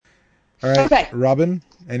All right, Okay. Robin,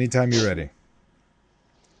 anytime you're ready.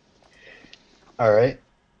 All right.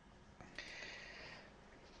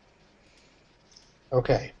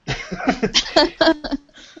 Okay.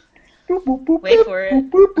 Wait for it.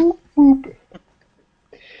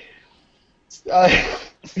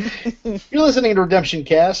 You're listening to Redemption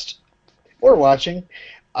Cast, or watching,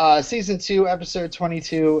 Season 2, Episode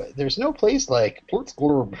 22, There's No Place Like Plrtz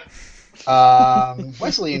Glrb.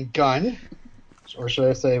 Wesley and Gunn, or should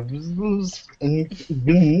I say,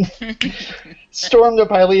 storm the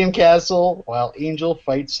Pylean Castle while Angel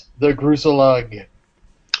fights the Gruselug.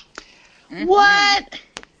 What?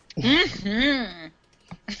 Mm-hmm.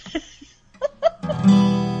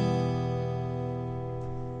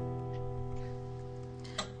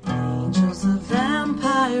 Angel's a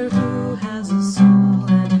vampire who has a soul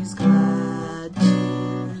and he's glad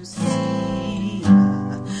to see. He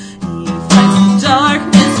fights the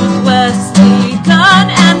darkness with Wesley Gunn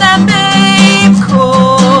and that babe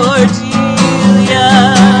Cordelia.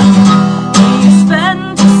 He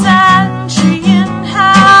spent a century in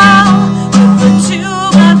hell with the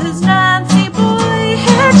tube of his Nancy boy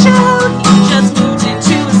hair child. He just moved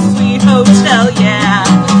into a sweet hotel, yeah.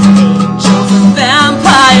 Angel's a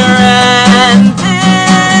vampire and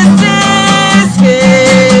this is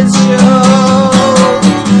his show.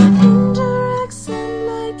 Indirects and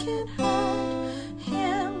I can't hurt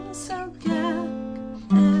him, so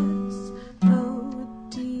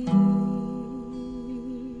S-O-D.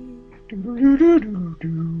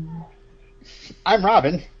 I'm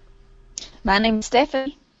Robin. My name's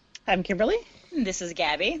Stephanie. I'm Kimberly. This is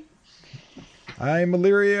Gabby. I'm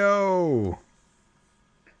Illyrio.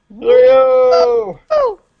 Leo!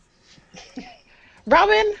 Oh!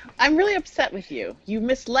 Robin, I'm really upset with you. You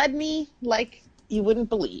misled me like you wouldn't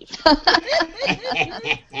believe.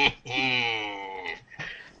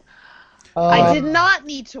 I did not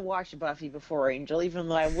need to watch Buffy before Angel, even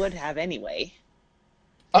though I would have anyway.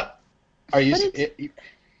 Are you? But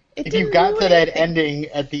If you got to that ending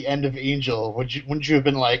at the end of Angel, wouldn't you have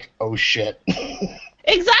been like, "Oh shit"?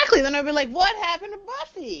 Exactly. Then I'd be like, what happened to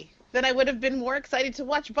Buffy? Then I would have been more excited to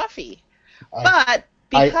watch Buffy. But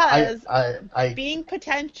because being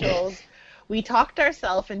potentials, we talked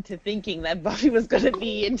ourselves into thinking that Buffy was going to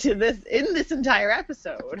be in this entire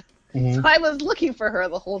episode. Mm-hmm. So I was looking for her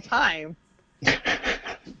the whole time. You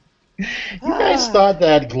guys thought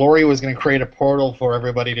that Glory was going to create a portal for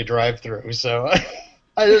everybody to drive through, so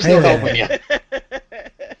there's no helping you.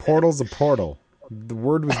 Portal's a portal. The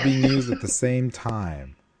word was being used at the same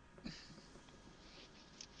time.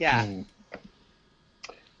 Yeah.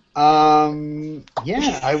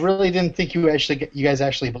 Yeah, I really didn't think you guys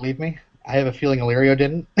actually believed me. I have a feeling Illyrio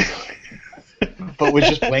didn't, but was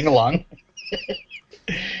just playing along.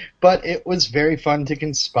 But it was very fun to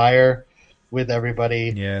conspire with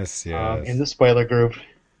everybody. Yes. In the spoiler group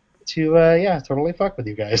to totally fuck with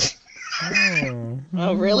you guys.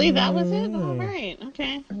 Oh, really? That was it? All right.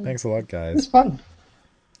 Okay. Thanks a lot, It guys. was fun.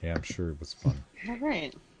 Yeah, I'm sure it was fun. All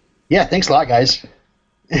right. Yeah, thanks a lot, guys.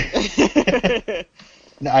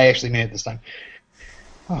 No, I actually made it this time.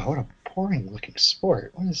 Oh, what a boring looking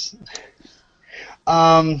sport. What is?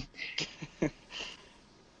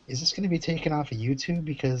 Is this going to be taken off of YouTube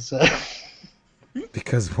because?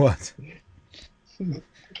 Because what?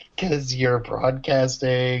 Because you're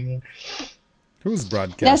broadcasting. Who's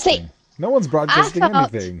broadcasting? No one's broadcasting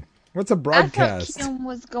anything. What's a broadcast? I thought Kim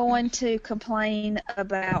was going to complain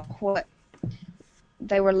about what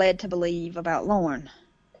they were led to believe about Lauren.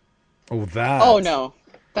 Oh, that. Oh, no.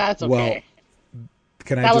 That's okay. Well,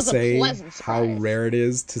 can I That just was a say pleasant how surprise. rare it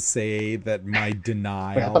is to say that my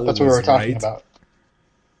denial I thought that's was what we were talking right? about.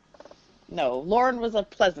 No, Lauren was a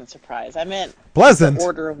pleasant surprise. I meant Pleasant? the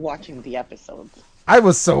order of watching the episodes. I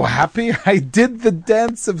was so happy I did the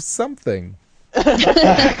dance of something. See,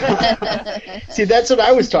 that's what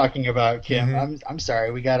I was talking about, Kim. Mm-hmm. I'm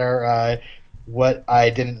sorry. We got our what I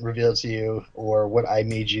didn't reveal to you, or what I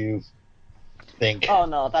made you think. Oh,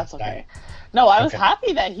 no, that's okay. No, I was Okay.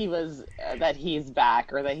 happy that he's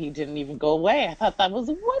back, or that he didn't even go away. I thought that was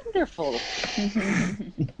wonderful.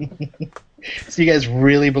 So you guys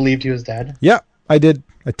really believed he was dead? Yeah, I did.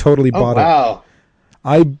 I totally Oh, bought it. wow.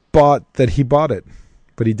 I bought that he bought it,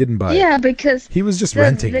 but he didn't buy it. Yeah, because He was just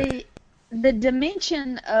renting it. the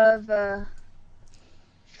dimension of or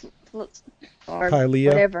Pylea?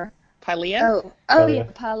 whatever. Pylea? Oh yeah,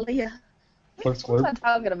 Pylea. Plrtz What am I Glrb.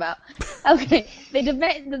 talking about? Okay, the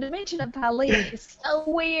dimension of Pylea is so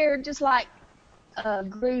weird, just like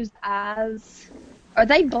Gru's eyes. Are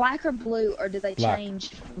they black or blue, or do they Black. change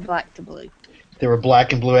from black to blue? They were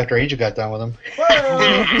black and blue after Angel got done with them.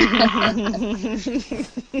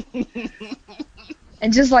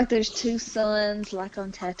 And just like there's two suns, like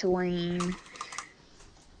on Tatooine.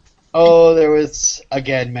 Oh, there was,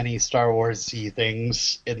 again, many Star Wars-y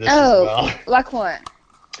things in this as well. Like what?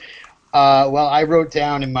 Well, I wrote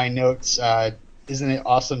down in my notes, isn't it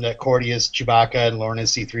awesome that Cordy is Chewbacca and Lorne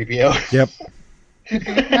is C-3PO? Yep.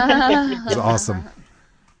 It's awesome.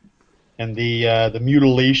 And the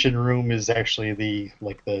mutilation room is actually the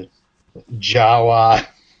Jawa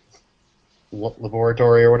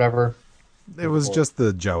laboratory or whatever. It was just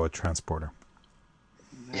the Jawa transporter.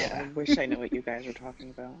 Yeah. I wish I knew what you guys were talking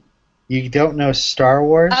about. You don't know Star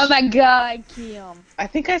Wars? Oh my God, Kim. I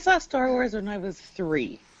think I saw Star Wars when I was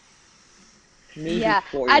 3. Maybe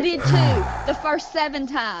 4 I years did old. too. The first 7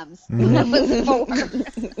 times. I was 4.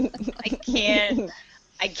 I can't.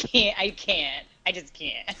 I just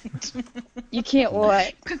can't. You can't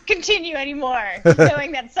what? Continue anymore,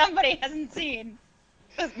 knowing that somebody hasn't seen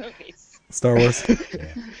those movies. Star Wars?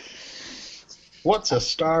 What's a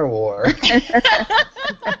Star War?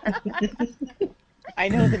 I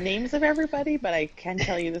know the names of everybody, but I can't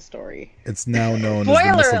tell you the story. It's now known as the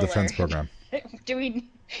Spoiler Missile alert. Defense Program. Do we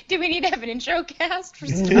need to have an intro cast for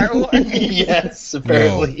Star Wars? Yes,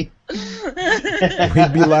 apparently.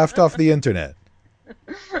 We'd be laughed off the internet.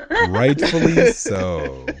 Rightfully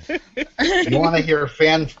so. You want to hear a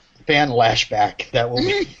fan lashback? That will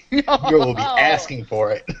be you will be asking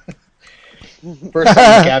for it. First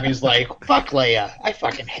time Gabby's like, "Fuck Leia! I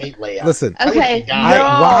fucking hate Leia." Listen, Okay.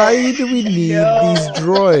 why do we need these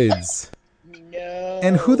droids? No.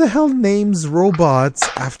 And who the hell names robots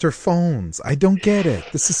after phones? I don't get it.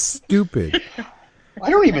 This is stupid.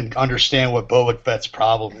 I don't even understand what Boba Fett's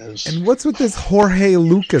problem is. And what's with this Jorge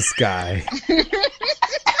Lucas guy?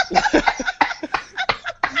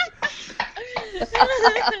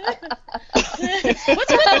 What's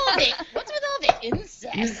with all the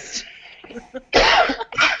incest?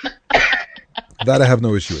 That I have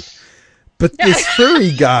no issue with. But this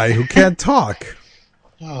furry guy who can't talk.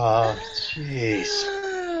 Oh,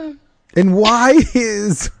 jeez. And why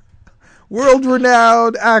is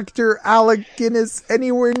world-renowned actor Alec Guinness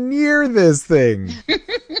anywhere near this thing?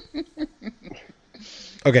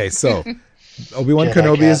 Okay, so Obi-Wan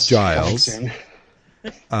Kenobi is Giles.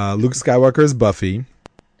 Luke Skywalker is Buffy.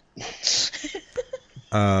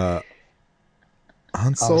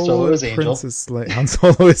 Han Solo is Princess Leia. Han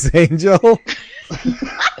Solo is Angel.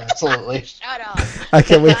 Absolutely. Shut up. I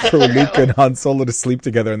can't wait for Luke and Han Solo to sleep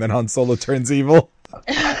together and then Han Solo turns evil.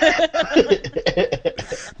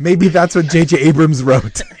 Maybe that's what J.J. Abrams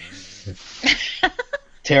wrote.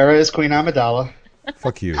 Tara is Queen Amidala.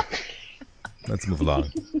 Fuck you. Let's move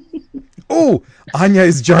along. Oh, Anya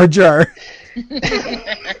is Jar Jar.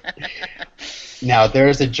 Now,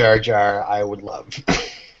 there's a Jar Jar I would love. I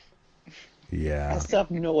Yeah, still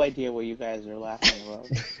have no idea what you guys are laughing about.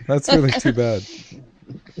 that's really too bad.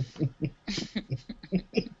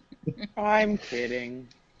 I'm kidding.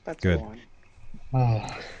 That's Good. one.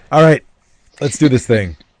 All right, let's do this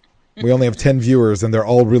thing. We only have 10 viewers, and they're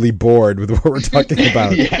all really bored with what we're talking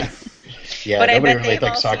about. Yeah, But I nobody bet really they've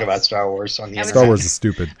likes to all talk seen- about Star Wars on the internet. Star Wars is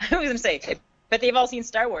stupid. I was gonna say, but they've all seen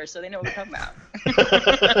Star Wars, so they know what we're talking about.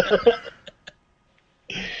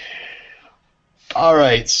 All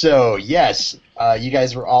right, so yes, you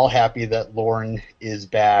guys were all happy that Lorne is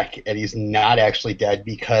back and he's not actually dead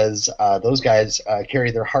because those guys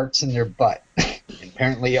carry their hearts in their butt and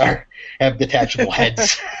apparently have detachable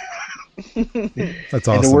heads. That's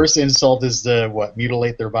awesome. And the worst insult is to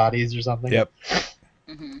mutilate their bodies or something. Yep.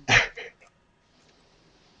 Mm-hmm.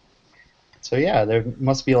 So yeah, there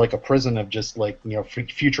must be like a prison of just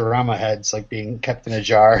Futurama heads being kept in a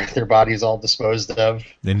jar, their bodies all disposed of.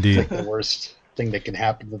 Indeed. The worst thing that can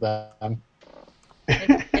happen to them.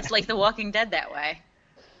 It's like The Walking Dead that way.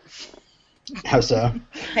 How so?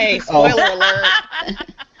 Hey, spoiler alert.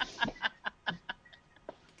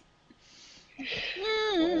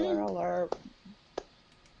 Spoiler alert.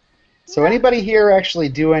 So anybody here actually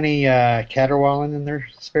do any caterwauling in their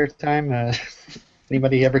spare time?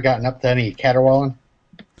 Anybody ever gotten up to any caterwauling?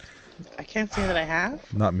 I can't say that I have.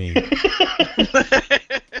 Not me.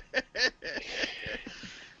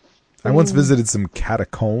 I once visited some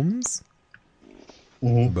catacombs,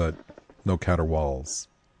 but no caterwauls.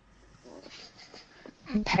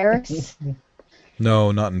 Paris?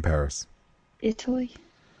 No, not in Paris. Italy?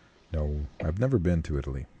 No, I've never been to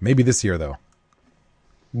Italy. Maybe this year, though.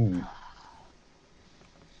 We'll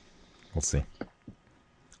see.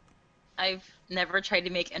 I've never tried to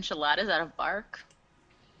make enchiladas out of bark.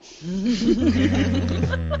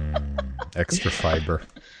 Extra fiber.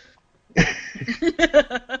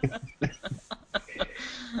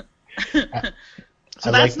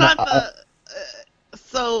 So that's not the.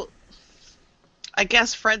 So I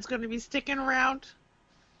guess Fred's going to be sticking around.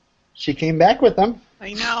 She came back with them.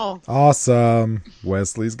 I know. Awesome.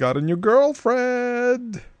 Wesley's got a new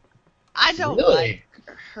girlfriend. I don't Really? like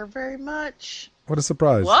her very much. What a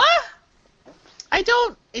surprise. What? I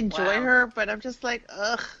don't enjoy Wow. her, but I'm just like,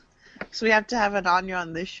 ugh. So we have to have an Anya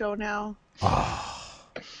on this show now? Oh,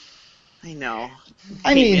 I know. I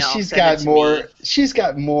Hate mean, mail, she's send it got to more. me. She's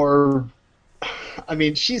got more. I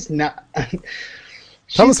mean, she's not.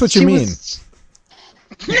 Tell us what you mean.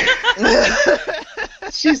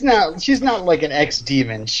 She's not like an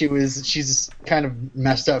ex-demon. She's kind of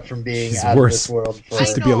messed up from being She's out worse. of this world. She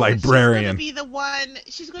used For, to be a librarian.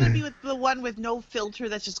 She's gonna be with the one with no filter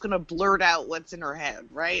that's just gonna blurt out what's in her head,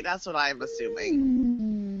 right? That's what I'm assuming.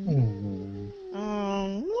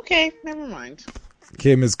 Okay, never mind.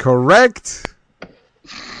 Kim is correct.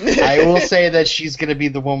 I will say that she's gonna be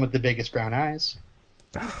the one with the biggest brown eyes.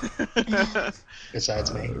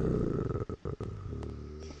 Besides me.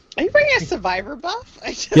 Are you bringing a Survivor buff?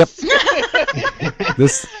 Yep.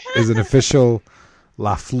 This is an official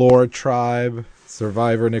La Flor tribe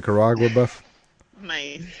Survivor Nicaragua buff.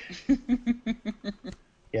 Nice.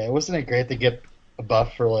 Yeah, wasn't it great to get a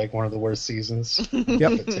buff for like one of the worst seasons?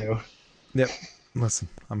 Yep. Too. Yep. Listen,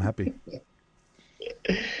 I'm happy.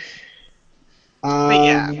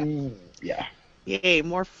 Yeah. Yay,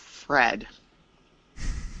 more Fred.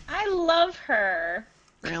 I love her.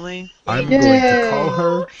 Really? I'm going to call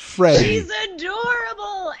her Freddie. She's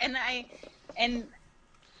adorable, and I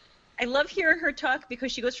love hearing her talk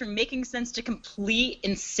because she goes from making sense to complete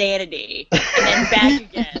insanity and then back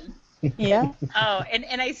again. Yeah. Oh,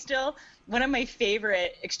 and I still, one of my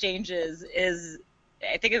favorite exchanges is,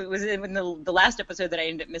 I think it was in the last episode that I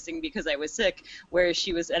ended up missing because I was sick, where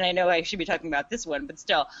she was, and I know I should be talking about this one, but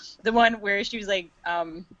still, the one where she was like,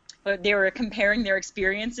 but they were comparing their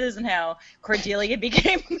experiences and how Cordelia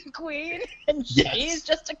became the queen and she's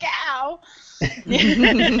just a cow. She's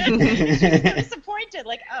disappointed,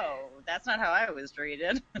 like, oh, that's not how I was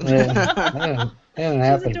treated. That didn't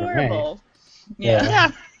happen She's adorable. For me.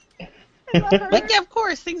 Yeah. I love her. Like, yeah, of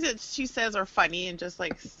course, things that she says are funny, and just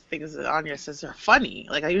like things that Anya says are funny.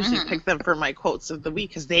 Like, I usually pick them for my quotes of the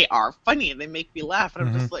week because they are funny and they make me laugh, and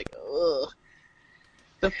I'm just like, ugh.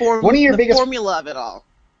 One of your biggest formula of it all.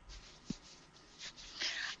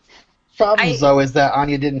 problems, though, is that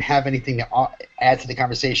Anya didn't have anything to add to the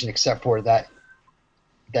conversation except for that.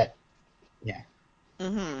 Yeah.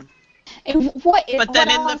 Mm-hmm. And But then what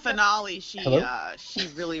I in the like- finale, she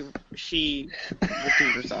redeemed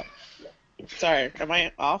herself. Sorry, am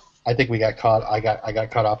I off? I think we got caught. I got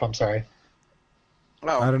cut off. I'm sorry.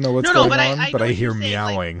 Oh. I don't know what's No, going but on, I but know I what hear you're saying,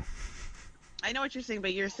 like, meowing. I know what you're saying,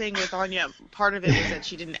 but you're saying with Anya, part of it was that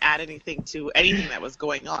she didn't add anything to anything that was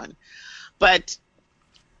going on. But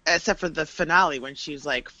except for the finale when she's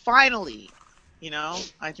like, finally, I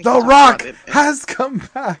think The we talked Rock about it. has come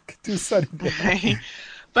back to Sunday. Right?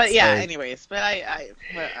 But yeah, Sorry. anyways, but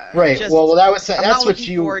Right. just, Well, I'm that's not what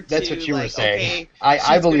looking you forward that's to, what you were like, saying. okay, I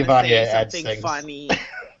she's believe gonna Anya say adds something things. funny.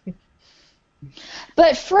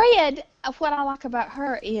 But Fred, what I like about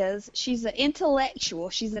her is she's an intellectual,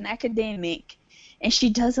 she's an academic, and she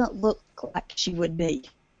doesn't look like she would be.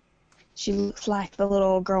 She looks like the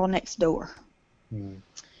little girl next door.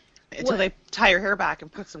 Until they tie her hair back and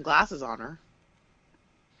put some glasses on her.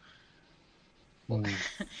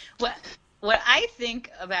 What I think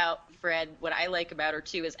about Fred, what I like about her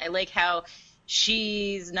too, is I like how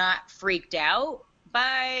she's not freaked out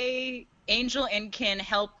by Angel and can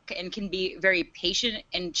help and can be very patient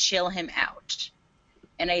and chill him out.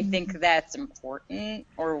 And I think that's important,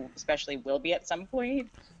 or especially will be at some point.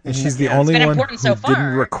 And she's the It's only been one who important so didn't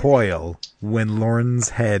far. recoil when Lauren's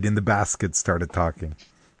head in the basket started talking.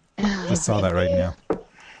 Just saw that right now.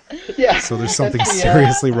 Yeah. So there's something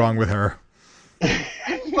seriously wrong with her.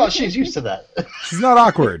 Well, she's used to that. She's not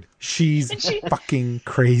awkward. She's fucking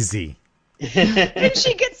crazy. And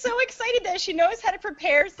she gets so excited that she knows how to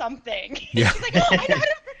prepare something. Yeah. She's like, oh, I know how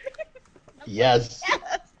to prepare. Yes.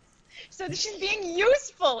 Yes. So she's being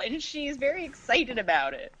useful, and she's very excited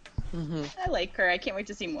about it. Mm-hmm. I like her. I can't wait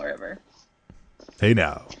to see more of her. Hey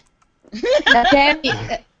now.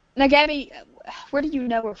 Now, Gabby, where do you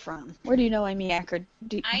know her from? Where do you know Amy Acker?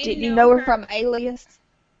 Did you know know her her- from Alias?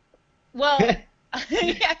 Well,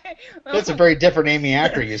 yeah. That's a very different Amy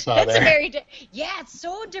Acker you saw That's there. a very yeah, it's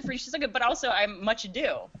so different. She's so good, but also I'm Much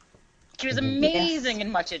Ado. She was amazing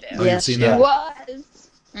in Much Ado. Oh, you've Yes, seen she that? was.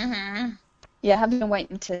 Mm-hmm. Yeah, I've been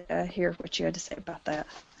waiting to hear what you had to say about that.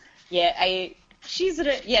 Yeah, she's oh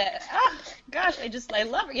gosh, I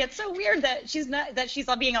love her. Yeah, it's so weird that she's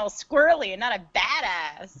all being all squirrely and not a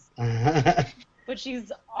badass. But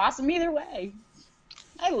she's awesome either way.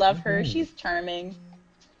 I love her. She's charming.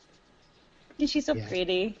 And she's so Yeah.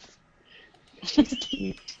 pretty. She's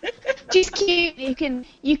cute. She's cute. You can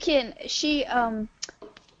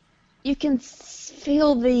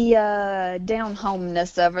feel the down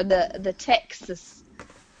homeness of her, the Texas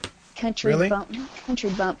country Really? country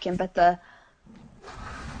bumpkin, but the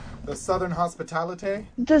Southern hospitality?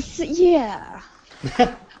 yeah.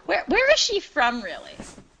 Where is she from, really?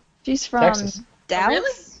 She's from Texas. Dallas. Oh,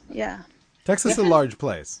 really? Yeah. Texas is a large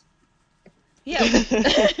place. Yeah.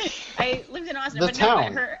 I lived in Austin. The but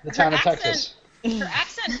town. No, but The town of accent, Texas. Her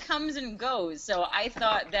accent comes and goes, so I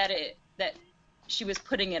thought that she was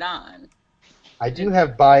putting it on. I do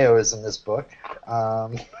have bios in this book.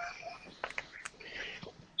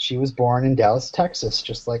 She was born in Dallas, Texas,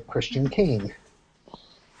 just like Christian Kane.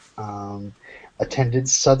 Attended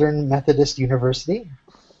Southern Methodist University.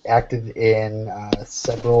 Acted in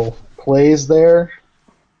several plays there.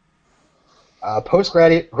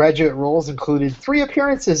 Postgraduate roles included 3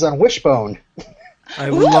 appearances on Wishbone. I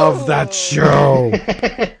love that show.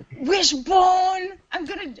 Wishbone.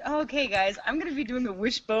 Okay, guys. I'm gonna be doing a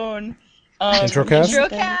Wishbone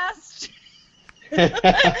Introcast?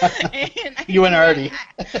 And You and Artie.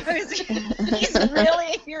 He's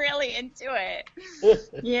really into it.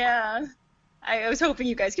 Yeah. I was hoping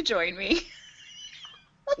you guys could join me.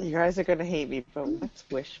 You guys are gonna hate me, but what's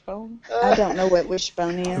Wishbone? I don't know what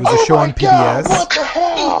Wishbone It is. was a show on PBS what the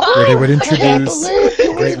hell? where they would introduce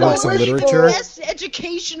great works of literature. Best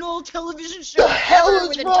educational television show hell ever is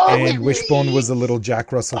with a wrong dog with And that Wishbone reads. was a little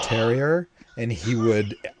Jack Russell Terrier, and he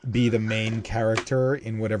would be the main character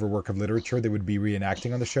in whatever work of literature they would be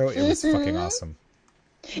reenacting on the show. It was fucking awesome.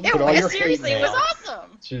 It Put all your was hate seriously, it was mail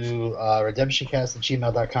awesome. to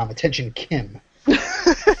redemptioncast@gmail.com. Attention, Kim.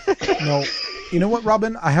 No, you know what,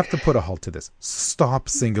 Robin? I have to put a halt to this. Stop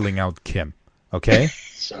singling out Kim, okay?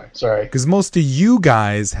 Sorry. Because most of you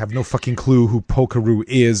guys have no fucking clue who Pokeroo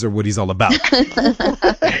is or what he's all about.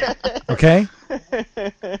 Okay?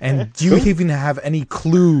 And do you even have any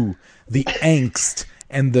clue the angst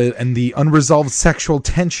and the unresolved sexual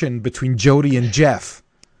tension between Jody and Jeff?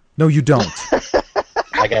 No, you don't.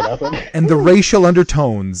 I got nothing. And the racial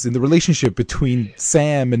undertones in the relationship between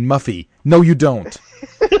Sam and Muffy? No, you don't.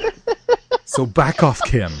 So back off,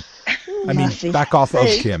 Kim. I mean, Muffy. back off of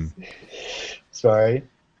Kim. Sorry.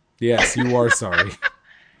 Yes, you are sorry.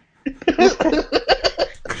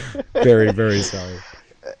 Very, very sorry.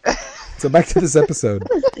 So back to this episode.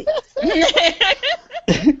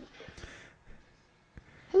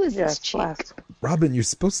 Who is this Yes, chick? last. Robin, you're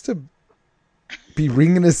supposed to be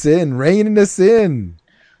reining us in.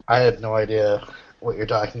 I have no idea what you're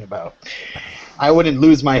talking about. I wouldn't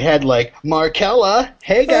lose my head like, Markella,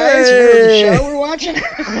 hey guys, remember the show we're watching?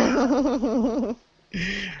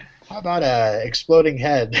 How about a exploding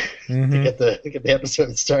head to get the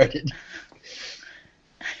episode started?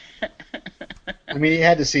 I mean, you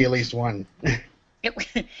had to see at least one.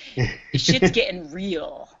 Shit's getting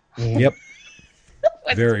real. Yep.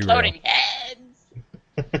 With Very exploding heads.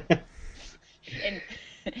 And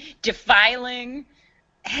defiling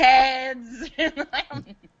heads. I don't know.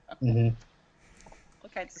 Mm-hmm. All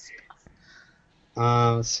kinds of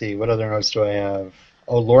stuff. Let's see, what other notes do I have?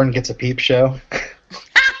 Oh, Lauren gets a peep show.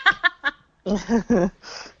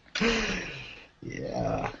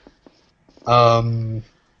 Yeah.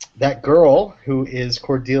 That girl who is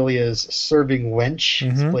Cordelia's serving wench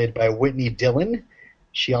is played by Whitney Dillon.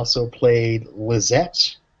 She also played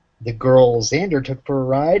Lizette, the girl Xander took for a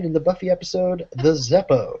ride in the Buffy episode The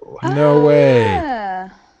Zeppo. No way.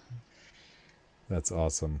 Ah. That's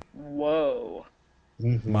awesome. Whoa.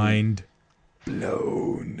 Mhm. Mind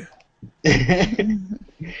blown.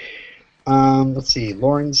 Let's see.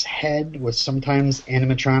 Lauren's head was sometimes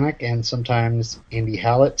animatronic and sometimes Andy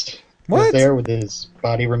Hallett was What? there with his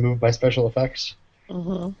body removed by special effects.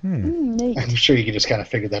 Neat. I'm sure you could just kind of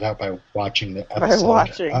figure that out by watching the By episode.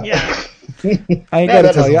 watching, yeah. I ain't Yeah, gotta that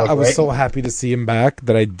tell doesn't you, look I was right. so happy to see him back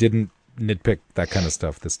that I didn't nitpick that kind of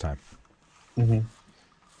stuff this time.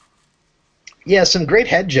 Yeah, some great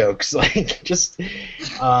head jokes, like just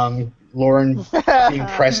Lauren being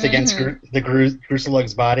pressed against the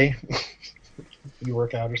Gruselug's body. You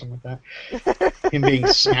work out or something like that. Him being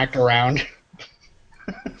smacked around.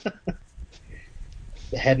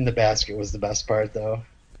 The head in the basket was the best part, though.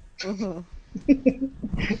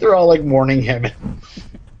 They're all like mourning him.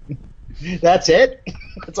 That's it?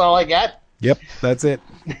 That's all I got? Yep, that's it.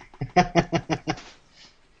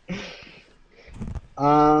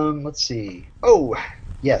 Let's see. Oh,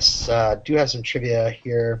 yes. Do have some trivia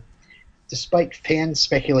here. despite fan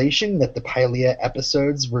speculation that the Pylea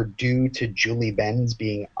episodes were due to Julie Benz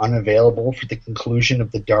being unavailable for the conclusion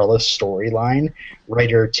of the Darla storyline,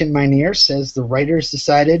 writer Tim Minear says the writers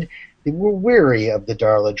decided they were weary of the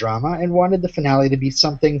Darla drama and wanted the finale to be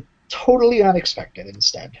something totally unexpected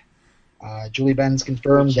instead. Julie Benz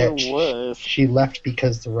confirmed that she left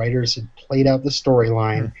because the writers had played out the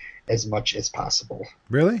storyline as much as possible.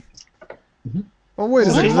 Really? Mm-hmm. Oh, wait,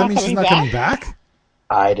 does that mean she's not coming back?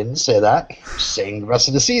 I didn't say that. I'm saying the rest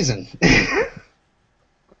of the season.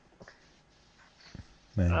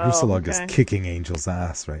 Man, Gruselog is kicking Angel's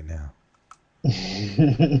ass right now.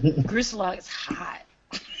 Gruselog is hot.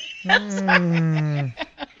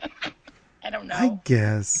 I don't know. I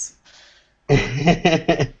guess.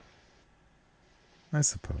 I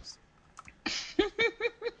suppose.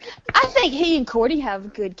 I think he and Cordy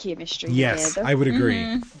have good chemistry yes, together. I would agree.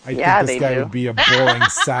 Mm-hmm. I think this guy would be a boring,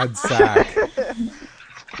 sad sack.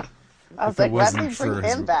 I was like, let me bring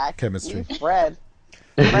him back. Chemistry. He's Fred.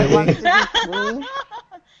 Fred wants to be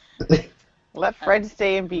queen. Let Fred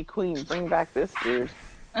stay and be queen. Bring back this dude.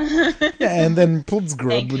 Yeah, and then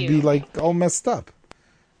Plrtz would be like all messed up,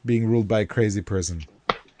 being ruled by a crazy person.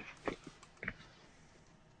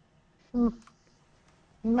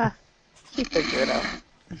 Nah, he figured it out.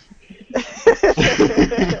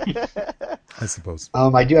 I suppose.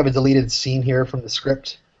 I do have a deleted scene here from the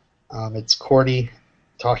script. It's Cordy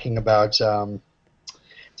talking about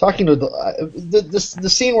talking to the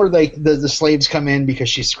scene where the slaves come in because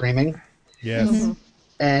she's screaming. Yes. Mm-hmm.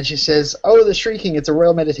 And she says, "Oh, the shrieking! It's a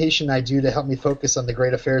royal meditation I do to help me focus on the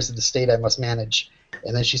great affairs of the state I must manage."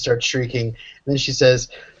 And then she starts shrieking. And then she says,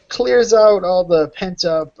 "Clears out all the pent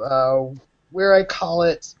up." Where I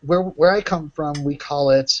come from, we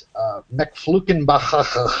call it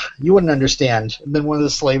Mekflukenbach. You wouldn't understand. And then one of the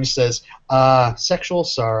slaves says, sexual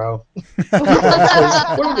sorrow. What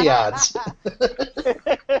are the odds?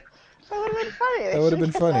 That would have been funny. That would have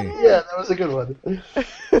been funny. Yeah, that was a good one.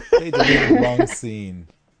 They deleted the wrong scene.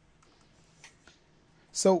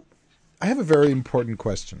 So, I have a very important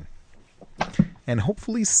question. And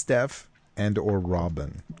hopefully Steph and or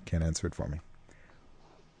Robin can answer it for me.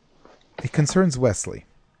 It concerns Wesley.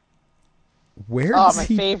 Where does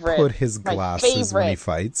he put his glasses when he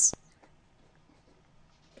fights?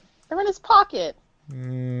 They're in his pocket.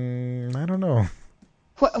 I don't know.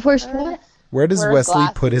 Where's what? Where does Wesley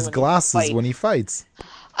put his glasses when he fights?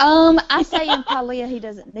 I say in Pylea he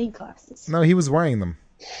doesn't need glasses. No, he was wearing them.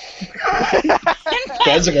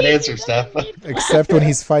 That's a good answer, Steph. Except when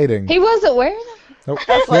he's fighting. He wasn't wearing them? Nope,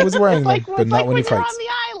 he was wearing them, but not when he fights. You're on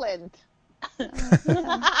the island.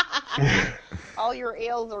 All your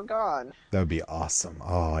ails are gone. That would be awesome.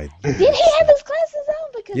 Oh, Did he have his glasses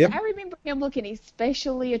on? Because I remember him looking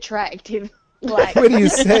especially attractive. Like, what do you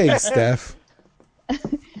say, Steph?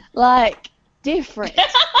 Like, different.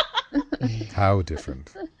 How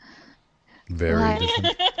different? Very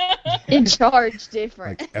different. In charge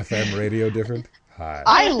different. Like FM radio different? Hi.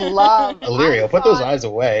 I love... Illyrio, put those eyes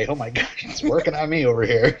away. Oh my gosh, it's working on me over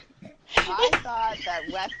here. I thought that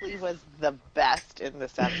Wesley was the best in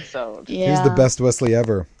this episode. Yeah. He was the best Wesley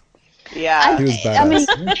ever. Yeah. He was badass. I mean,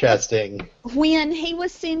 interesting. When he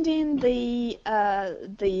was sending the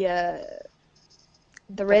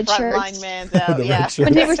red shirts, man's out, The yeah. red shirts.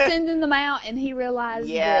 when they were sending them out, and he realized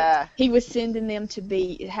that he was sending them to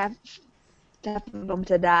be half of them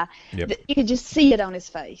to die, Yep. you could just see it on his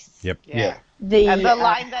face. Yep. Yeah. And the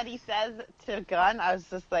line that he says to Gunn, I was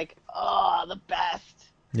just like, oh, the best.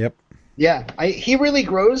 Yep. Yeah, he really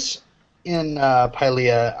grows in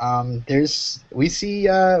Pylea.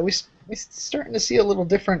 We're starting to see a little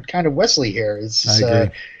different kind of Wesley here. It's I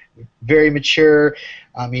agree. Very mature.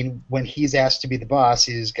 I mean, when he's asked to be the boss,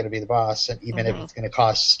 he's going to be the boss, and even if it's going to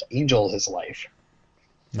cost Angel his life.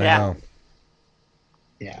 I know.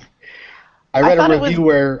 Yeah. I read a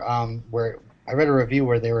review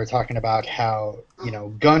where they were talking about how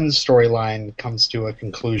Gunn's storyline comes to a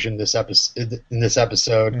conclusion in this episode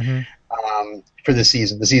for the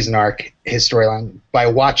season arc. His storyline, by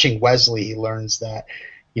watching Wesley, he learns that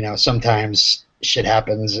sometimes shit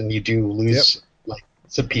happens and you do lose like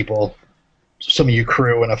some people, some of your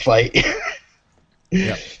crew in a fight.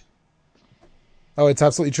 Yep. Oh, it's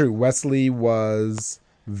absolutely true. Wesley was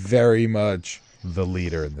very much the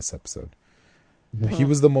leader in this episode. He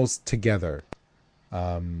was the most together.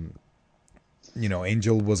 Angel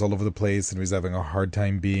was all over the place and was having a hard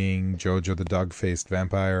time being Jojo the dog-faced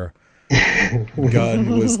vampire.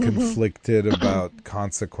 Gunn was conflicted about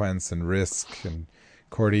consequence and risk, and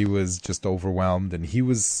Cordy was just overwhelmed, and he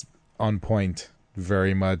was on point,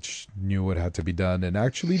 very much knew what had to be done, and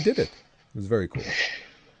actually did it. It was very cool.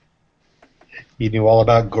 You knew all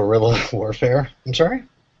about guerrilla warfare. I'm sorry?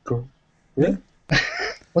 Really?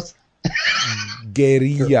 What's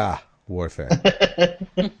Guerrilla warfare.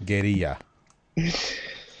 Guerrilla.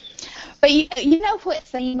 But you know what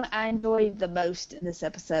theme I enjoyed the most in this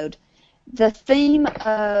episode? The theme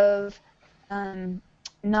of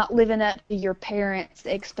not living up to your parents'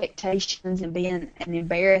 expectations and being an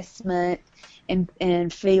embarrassment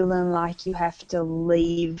and feeling like you have to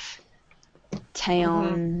leave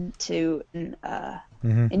town to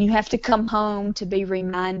and you have to come home to be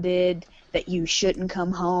reminded that you shouldn't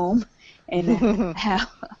come home, and how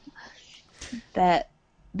that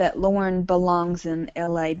Lauren belongs in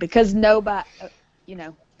LA because nobody,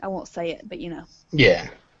 I won't say it, but Yeah.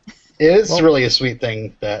 It's really a sweet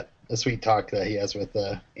thing, a sweet talk that he has with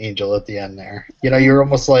Angel at the end there. You're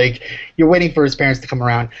almost like you're waiting for his parents to come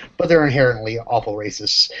around, but they're inherently awful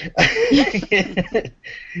racists.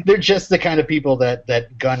 They're just the kind of people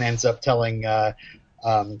that Gunn ends up telling the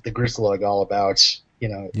Gruselug all about,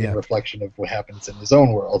 in reflection of what happens in his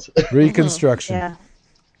own world. Reconstruction.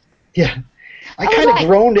 Yeah. I kind of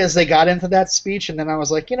groaned as they got into that speech, and then I was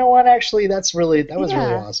like, you know what? Actually, that was really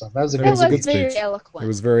awesome. That was a good speech. Very eloquent. It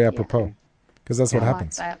was very apropos, because that's what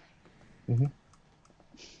happens. Like that.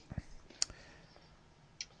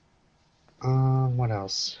 What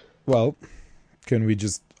else? Well, can we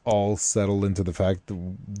just all settle into the fact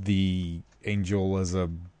that the Angel as a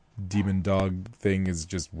demon dog thing is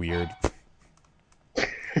just weird?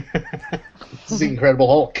 This is the Incredible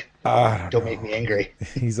Hulk. Don't make me angry.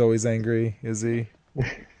 He's always angry, is he?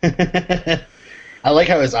 I like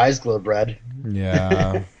how his eyes glow red.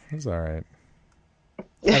 Yeah, it's all right.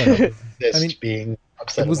 I don't know. Being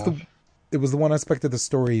upset it was the one aspect of the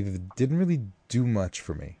story that didn't really do much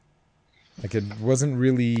for me. Like, it wasn't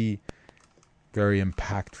really very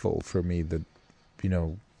impactful for me that,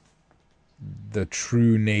 the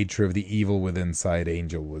true nature of the evil within inside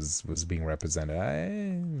Angel was being represented.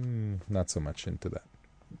 I'm not so much into that.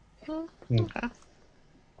 Okay.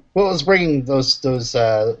 Well, it was bringing those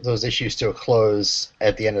issues to a close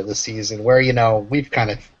at the end of the season, where we've kind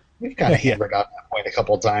of hammered out that point a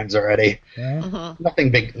couple of times already. Yeah. Nothing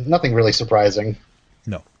big, nothing really surprising.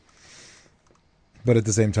 No. But at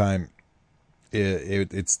the same time,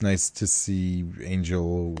 it's nice to see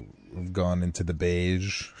Angel gone into the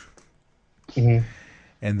beige. Mm-hmm.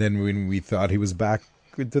 And then when we thought he was back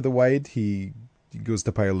into the white, he goes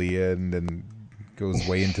to Pylea and then goes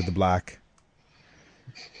way into the black.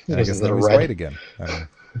 And I guess now he's white again. I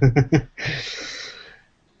don't know.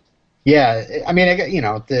 Yeah, I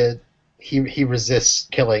mean, he resists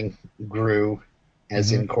killing Gru,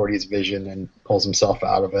 as in Cordy's vision, and pulls himself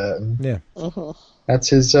out of it. And yeah, that's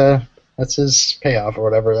his payoff or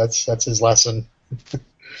whatever. That's his lesson.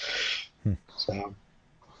 So.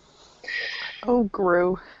 Oh,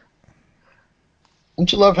 Gru.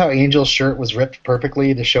 Don't you love how Angel's shirt was ripped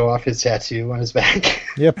perfectly to show off his tattoo on his back?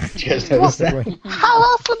 Yep. Did you guys notice that? How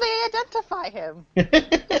else would they identify him?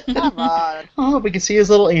 Come on. Oh, we can see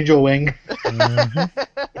his little angel wing.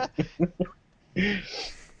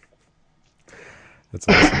 That's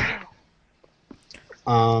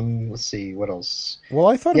awesome. Let's see, what else? Well,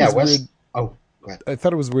 I thought it was weird. Oh, go ahead. I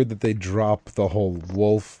thought it was weird that they dropped the whole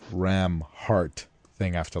wolf, ram, heart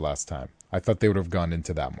thing after last time. I thought they would have gone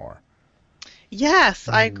into that more. Yes,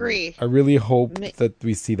 I agree. I really hope that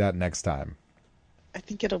we see that next time. I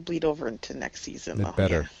think it'll bleed over into next season. It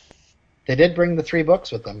better. Yeah. They did bring the 3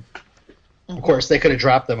 books with them. Of course, they could have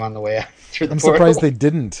dropped them on the way out through the I'm portal. surprised they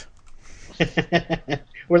didn't.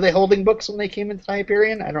 Were they holding books when they came into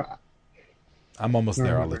Hyperion? I'm almost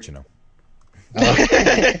there. I'll let you know.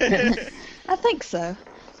 I think so.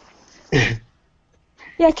 Yeah,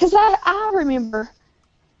 because I remember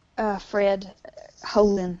Fred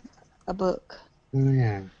holding a book. Oh,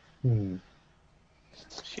 yeah. When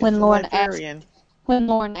Lauren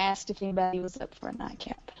asked if anybody was up for a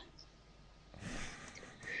nightcap.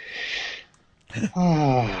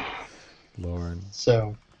 Lauren.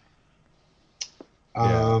 So,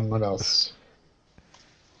 Yeah. What else?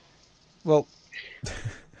 Well, it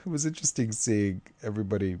was interesting seeing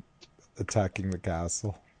everybody attacking the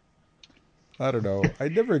castle. I don't know. I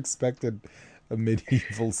never expected a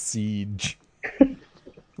medieval siege when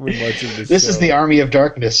watching this This show. is the Army of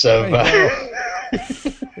Darkness of...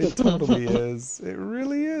 It totally is. It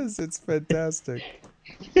really is. It's fantastic.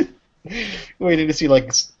 Waiting to see,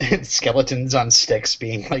 like, skeletons on sticks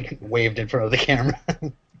being, like, waved in front of the camera.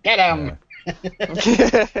 Get him! Yeah.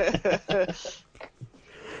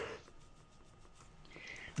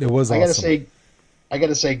 It was awesome. I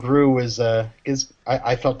gotta say, Gru was, because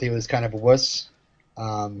I felt he was kind of a wuss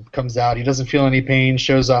Comes out. He doesn't feel any pain,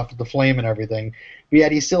 shows off with the flame and everything. But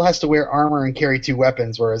yet he still has to wear armor and carry 2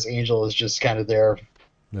 weapons, whereas Angel is just kind of there.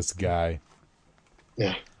 This guy.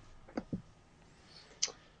 Yeah.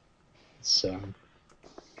 So.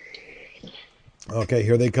 Okay,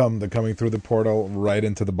 here they come. They're coming through the portal right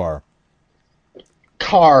into the bar.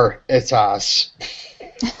 Caritas.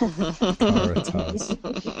 Caritas.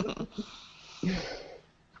 You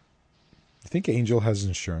think Angel has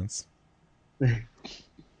insurance? I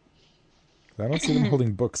don't see them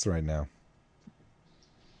holding books right now.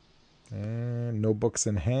 And no books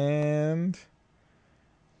in hand.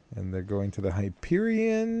 And they're going to the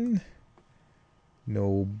Hyperion.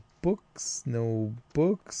 No books, no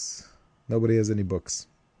books. Nobody has any books.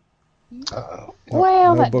 Uh-oh.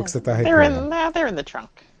 Well, no that books at the doesn't- Hyperion. They're in the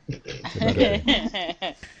trunk.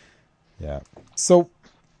 Yeah. So,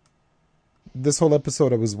 this whole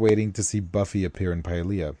episode I was waiting to see Buffy appear in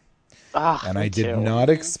Pylea. And I did not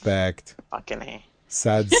expect Fucking A.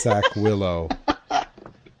 Sad Sack Willow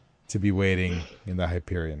to be waiting in the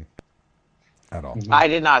Hyperion at all. I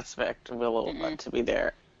did not expect Willow to be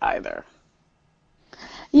there either.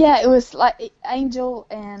 Yeah, it was like Angel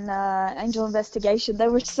and Angel Investigation. They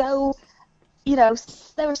were so, they were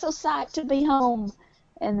so psyched to be home,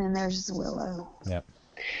 and then there's Willow. Yeah.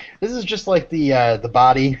 This is just like the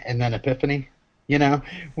body and then Epiphany.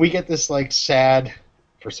 We get this like sad,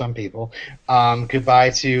 for some people,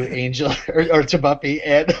 goodbye to Angel or to Buffy,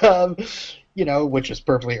 and which was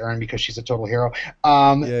perfectly earned because she's a total hero.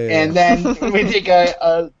 And then we take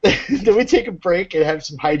a break and have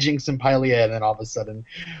some hijinks in Pylea, and then all of a sudden,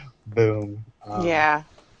 boom.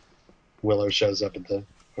 Willow shows up at the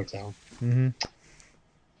hotel. Mm-hmm.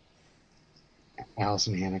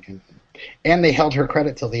 Allison Hannigan. And they held her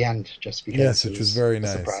credit till the end, just because. Yes, which was very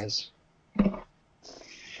nice. Surprise.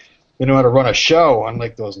 They know how to run a show,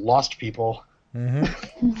 unlike those lost people. Mm-hmm.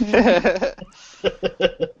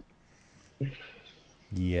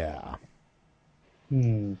 Yeah.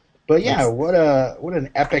 But yeah, what an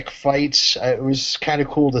epic fight! It was kind of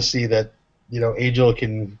cool to see that Angel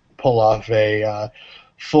can pull off a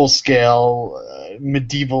full-scale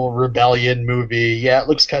medieval rebellion movie. Yeah, it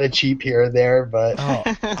looks kind of cheap here and there, but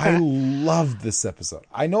I loved this episode.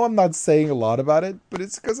 I know I'm not saying a lot about it, but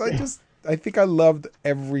it's because I think I loved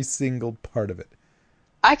every single part of it.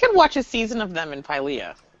 I could watch a season of them in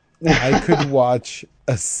Pylea. I could watch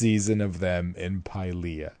a season of them in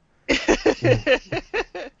Pylea.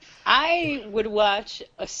 I would watch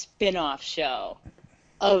a spin-off show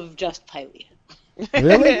of just Pylea.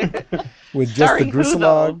 Really? With just Starring the who,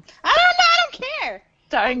 Grusalog? I don't care.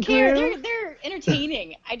 Starring They're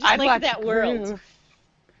entertaining. I just I'd like watch that world. Gru.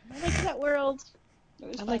 I like that world. It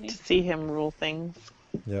was I'd funny. like to see him rule things.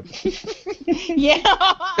 Yep. Yeah.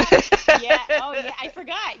 Yeah. Oh, yeah. I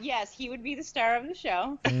forgot. Yes, he would be the star of the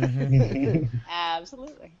show. Mm-hmm.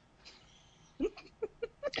 Absolutely.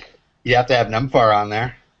 you have to have Numfar on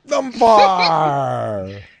there.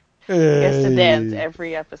 Numfar! He has to dance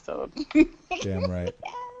every episode. Damn right.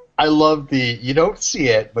 I love you don't see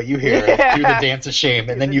it, but you hear it. Do the dance of shame,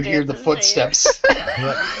 and then you hear the footsteps.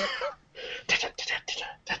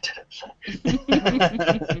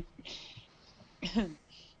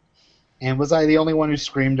 And was I the only one who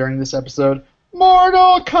screamed during this episode?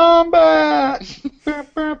 Mortal Kombat!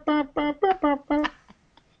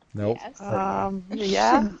 Nope. Yes.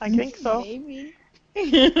 Yeah, I think so. Maybe.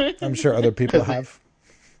 I'm sure other people have.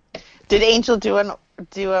 Did Angel do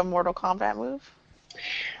a Mortal Kombat move?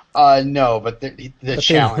 No, but the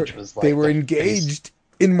challenge was like... They were engaged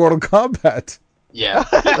in Mortal Kombat.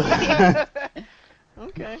 Yeah.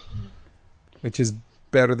 Okay. Which is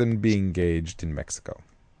better than being engaged in Mexico.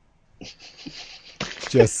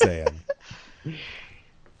 Just saying.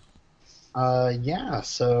 Yeah,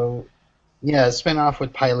 so... Yeah, a spin-off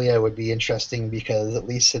with Pylea would be interesting because at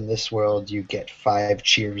least in this world you get 5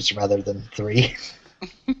 cheers rather than 3.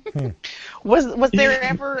 Was there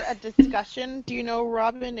ever a discussion, do you know,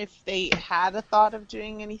 Robin, if they had a thought of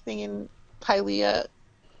doing anything in Pylea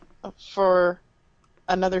for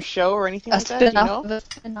another show or anything like that? Do you know? Of a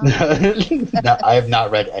spin-off. No, I have not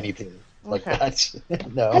read anything like Okay.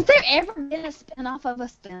 that. No. Has there ever been a spin-off of a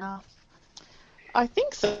spin-off? I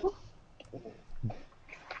think so.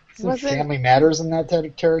 Isn't Was it- Family Matters in that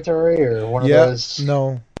territory, or one of those?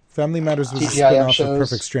 No. Family Matters was a TGIF spin-off of shows?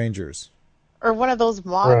 Perfect Strangers. Or one of those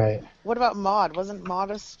Mod. Right. What about Mod? Wasn't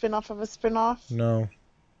Mod a spin-off of a spin-off? No.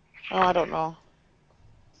 Oh, I don't know.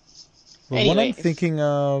 The one I'm Anyways. thinking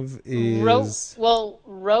of is...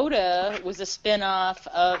 Rhoda was a spin-off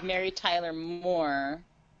of Mary Tyler Moore.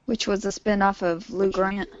 Which was a spin-off of Lou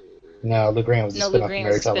Grant. No, Lou Grant was a No, spin-off Lou of Grant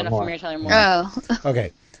Mary was a Tyler spin-off Moore. of Mary Tyler Moore. Oh.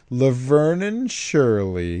 Okay. Laverne and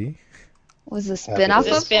Shirley, Was a spin-off It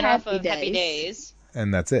was a of spin-off Happy of Happy Days.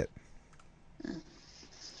 and that's it.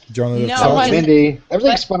 Jonah the No, Sausage? it- Mindy,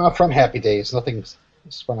 everything's but- spun off from Happy Days. Nothing's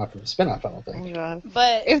spun off from a spin-off, I don't Oh think. my God.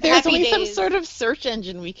 But If there's Happy only some Days- sort of search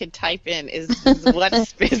engine we could type in, is what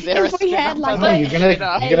is there a If we had, spin-off like, of No, it?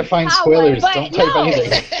 you're gonna find spoilers. But Don't type no.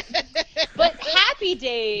 anything. But Happy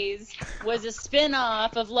Days was a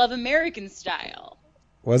spin-off of Love American Style.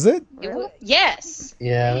 Was it? Yes.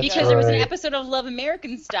 Yeah, that's Because there was an right. episode of Love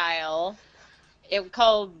American Style. It was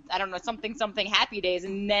called, I don't know, something Happy Days,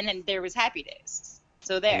 and then there was Happy Days.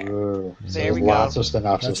 So there. Ooh, so There we go. lots of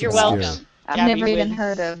spin-offs. That's You're obscure. welcome. I've Gabby never even wins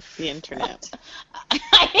heard of. the internet.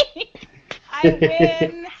 I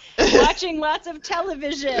win watching lots of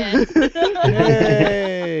television.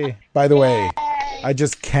 Yay! By the way, I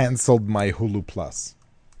just canceled my Hulu Plus.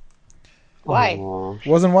 Why? Aw.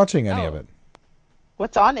 Wasn't watching any of Oh. it.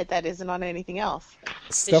 What's on it that isn't on anything else?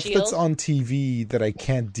 Stuff that's Shield? on TV that I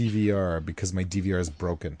can't DVR because my DVR is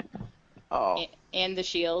broken. Oh. And The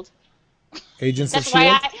Shield. Agents That's of why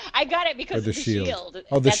Shield I got it or because the of The Shield? Shield.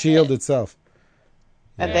 Oh, the That's Shield it. itself.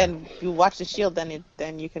 And Yeah. then you watch the Shield, then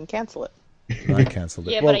you can cancel it. No, I canceled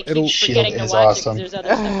it. Yeah, well, but I keep it'll. forgetting Shield to is watch awesome. it because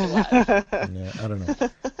there's other stuff to watch. Yeah, I don't know.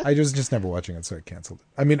 I was just never watching it, so I canceled it.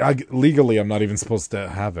 I mean, legally, I'm not even supposed to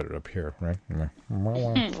have it up here, right? Yeah.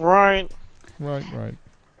 Right. Right.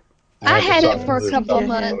 I had saw it for a the couple of movie.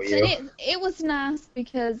 months, and it was nice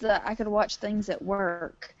because I could watch things at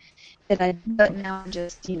work that I but now I'm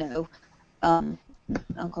just Uncle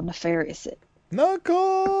Nefarious it. Knuckle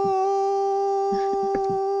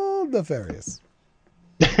Nefarious.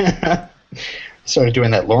 Started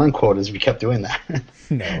doing that Lauren quote as we kept doing that.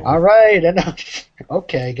 No. All right, enough.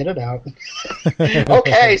 Okay, get it out.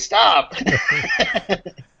 Okay, stop.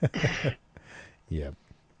 Yep.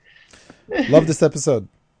 Love this episode.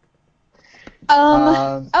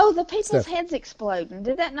 The people's Steph. heads exploding.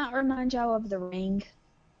 Did that not remind y'all of The Ring?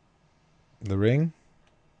 The Ring?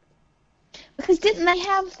 Because didn't they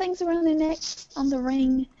have things around their neck on The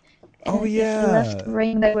Ring? And Oh, if you yeah. left the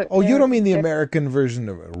ring, they were, Oh, you don't mean the they're- American version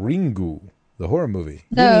of Ringu, the horror movie.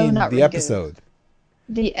 No, you mean not the Ringu. episode.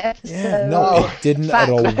 The episode. Yeah, no, Oh. it didn't at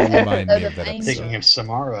all remind me of that Angel. episode. Thinking of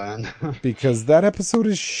Samara and Because that episode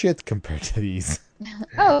is shit compared to these.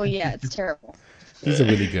 Oh, yeah, it's terrible. These are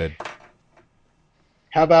really good.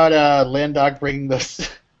 how about Landog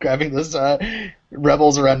grabbing those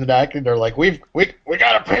rebels around the neck, and they're like, we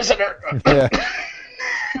got a prisoner. Yeah.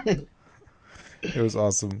 It was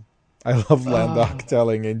awesome. I love Landok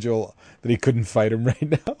telling Angel that he couldn't fight him right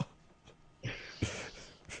now.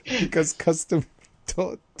 Because Custom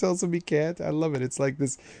tells him he can't. I love it. It's like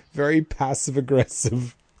this very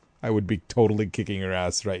passive-aggressive... I would be totally kicking her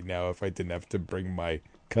ass right now if I didn't have to bring my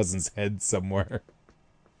cousin's head somewhere.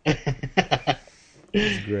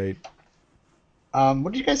 It's great.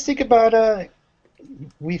 What do you guys think about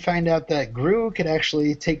we find out that Gru could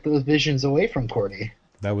actually take those visions away from Cordy?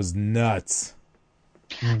 That was nuts.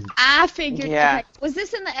 I figured. Yeah. Okay, was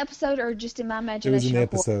this in the episode or just in my It imagination? was in the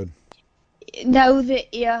episode. Know that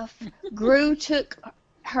if Gru took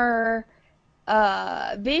her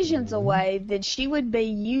visions away, then she would be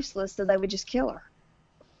useless, so they would just kill her.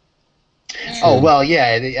 Oh well,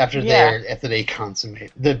 yeah. After Yeah. they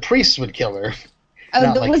consummate, the priests would kill her. Oh,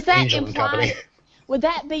 Not like was that Angel and company.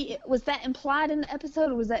 implied? Was that implied in the episode,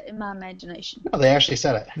 or was that in my imagination? No, they actually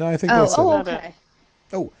said it. No, I think Oh, that's oh, it. okay.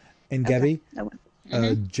 Oh, and Gabby, That one.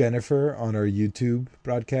 Jennifer on our YouTube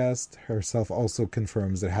broadcast herself also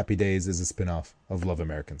confirms that Happy Days is a spin-off of Love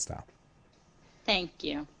American Style. Thank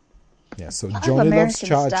you. Yeah, so Love Joni loves American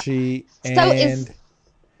Style. Chachi So and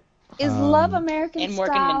Is Love American And Mork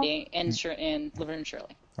Style? and Mindy and Laverne and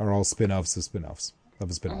Shirley. are all spin-offs of spin-offs of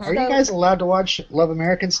a spin-off. Are you guys allowed to watch Love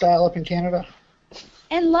American Style up in Canada?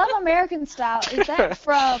 And Love American Style, is that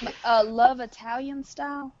from Love Italian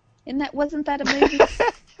Style? Wasn't that a movie?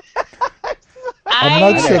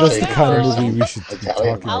 I'm not sure that's the actually kind of know. movie we should be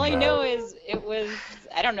Italian. talking All I about. know is it was,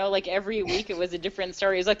 I don't know, like every week it was a different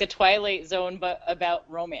story. It was like the Twilight Zone, but about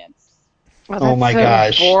romance. Oh my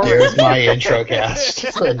that's so gosh, boring. there's my intro cast.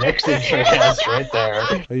 The next intro cast right there.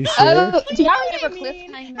 Are you sure? Oh, do y'all I remember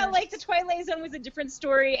mean, Cliffhanger? how like the Twilight Zone was a different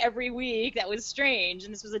story every week. That was strange,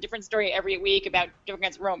 and this was a different story every week about different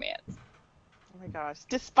kinds of romance. Oh my gosh.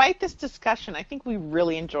 Despite this discussion, I think we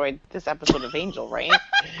really enjoyed this episode of Angel, right?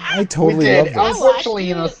 I totally We love did. this.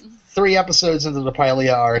 Unfortunately, 3 episodes into the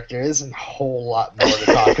Pylea arc, there isn't a whole lot more to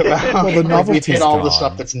talk about. Well, the We've novelty's hit all the gone.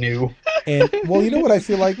 stuff that's new. And, well, you know what I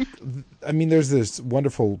feel like? I mean, there's this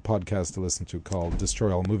wonderful podcast to listen to called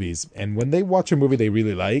Destroy All Movies. And when they watch a movie they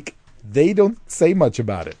really like, they don't say much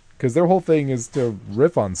about it. Because their whole thing is to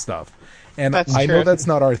riff on stuff. And That's I know true. that's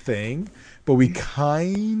not our thing, but we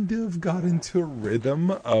kind of got into a rhythm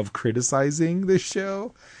of criticizing the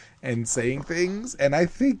show and saying things. And I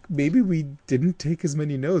think maybe we didn't take as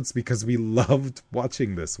many notes because we loved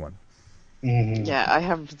watching this one. Mm-hmm. Yeah, I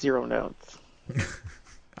have 0 notes.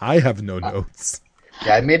 I have no notes.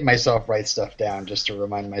 Yeah, I made myself write stuff down just to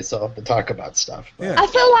remind myself to talk about stuff. But... Yeah. I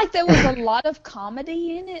feel like there was a lot of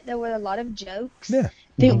comedy in it. There were a lot of jokes Yeah.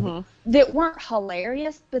 that weren't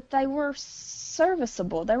hilarious, but they were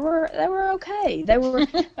serviceable. They were okay. They were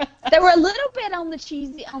a little bit on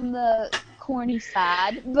the corny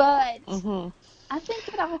side, but I think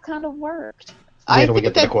it all kind of worked. Wait till we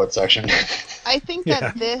get to the quote section. I think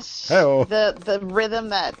that this the rhythm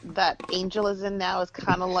that Angel is in now is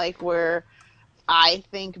kind of like where I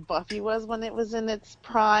think Buffy was when it was in its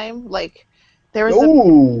prime. Like there was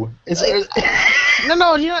no,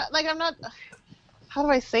 you know, like I'm not. How do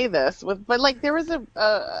I say this? But like there was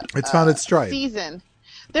it's found its stride. Season.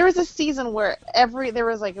 There was a season where there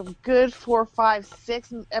was like a good 4, 5,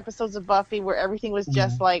 6 episodes of Buffy where everything was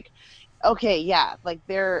just like, okay, yeah, like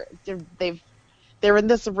they're in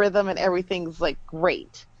this rhythm and everything's like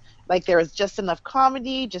great. Like there was just enough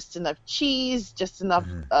comedy, just enough cheese, just enough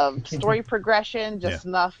of story progression, just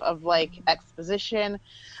enough of like exposition.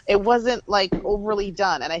 It wasn't like overly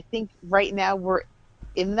done, and I think right now we're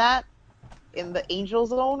in the Angel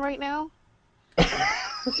zone right now. Wait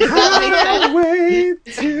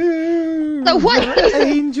to So what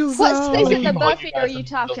Angel what zone. season of Buffy are you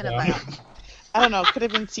talking about? I don't know. Could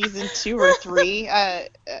have been season 2 or 3. I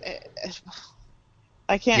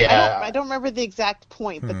can't. Yeah. I don't remember the exact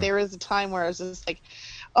point, but there was a time where I was just like,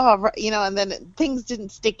 oh, you know, and then things didn't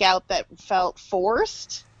stick out that felt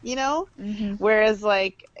forced, you know. Whereas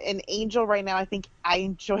like an Angel right now, I think I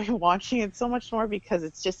enjoy watching it so much more because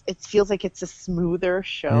it feels like it's a smoother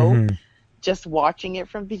show, just watching it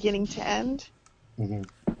from beginning to end.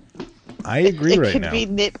 I agree. It could be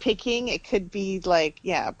nitpicking. It could be like,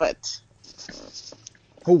 but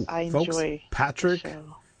I enjoy Patrick the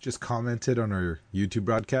show. Just commented on our YouTube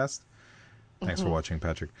broadcast. Thanks for watching,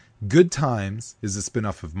 Patrick. Good Times is a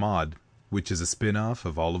spin-off of Maude, which is a spin-off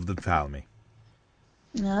of All of the Family.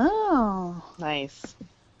 Oh, nice.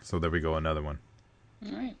 So there we go, another one.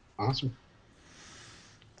 All right. Awesome.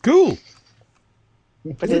 Cool.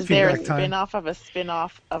 But is there a spin-off of a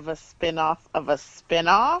spin-off of a spin-off of a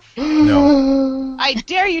spin-off? No. I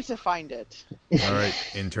dare you to find it. All right,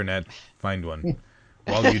 internet, find one.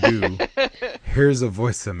 While you do, here's a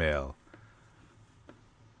voicemail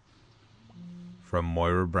from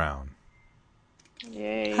Moira Brown.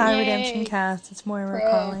 Yay. Hi, Redemption Cast. It's Moira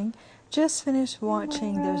calling. Just finished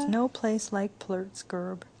watching There's No Place Like Plrtz,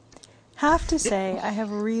 Glrb. Have to say, I have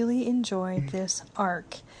really enjoyed this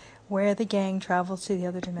arc where the gang travels to the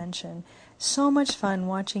other dimension. So much fun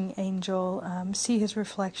watching Angel see his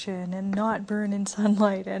reflection and not burn in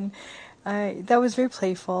sunlight, and that was very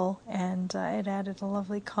playful, and it added a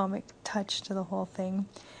lovely comic touch to the whole thing.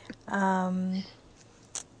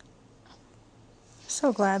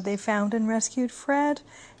 So glad they found and rescued Fred,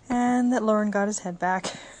 and that Lauren got his head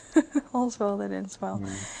back. All's well that ends well.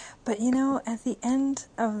 But you know, at the end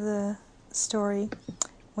of the story,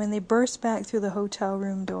 when they burst back through the hotel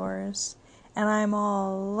room doors, and I'm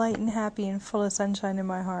all light and happy and full of sunshine in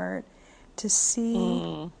my heart, to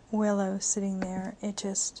see Willow sitting there, it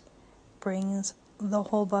just brings the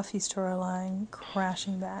whole Buffy storyline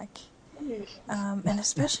crashing back. And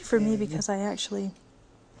especially for me, because I actually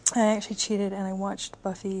cheated and I watched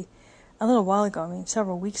Buffy a little while ago. I mean,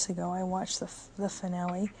 several weeks ago, I watched the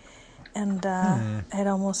finale, and I had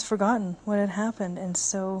almost forgotten what had happened, and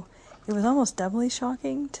so it was almost doubly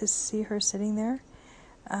shocking to see her sitting there.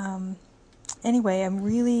 Anyway, I'm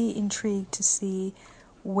really intrigued to see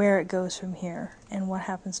where it goes from here and what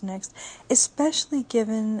happens next, especially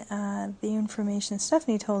given the information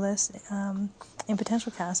Stephanie told us in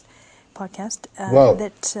Potential Cast podcast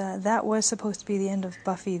that was supposed to be the end of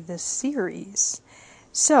Buffy the series.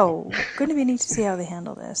 So, going to be neat to see how they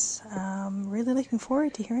handle this. Really looking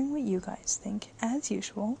forward to hearing what you guys think, as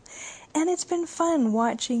usual. And it's been fun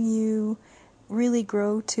watching you really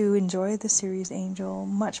grow to enjoy the series Angel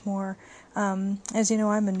much more. As you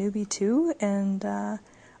know, I'm a newbie too, and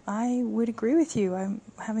I would agree with you. I'm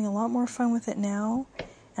having a lot more fun with it now,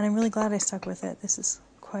 and I'm really glad I stuck with it. This is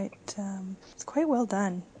it's quite well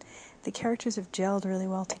done. The characters have gelled really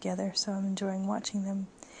well together, so I'm enjoying watching them.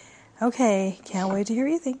 Okay, can't wait to hear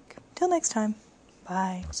what you think. Till next time.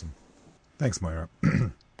 Bye. Awesome. Thanks, Moira.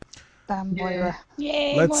 Bye, Moira.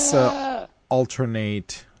 Yay, Let's Moira.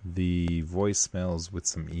 alternate the voicemails with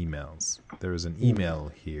some emails. There is an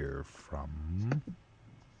email here from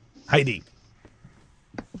Heidi.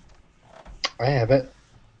 I have it.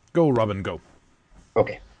 Go, Robin, go.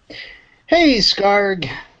 Okay. Hey, Skarg.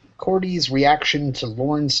 Cordy's reaction to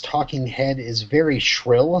Lorne's talking head is very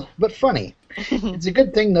shrill, but funny. It's a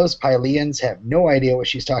good thing those Pyleans have no idea what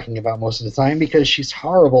she's talking about most of the time, because she's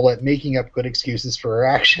horrible at making up good excuses for her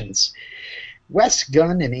actions. Wes,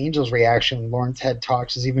 Gunn, and Angel's reaction when Lorne's head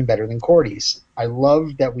talks is even better than Cordy's. I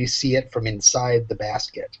love that we see it from inside the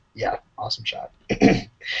basket. Yeah, awesome shot.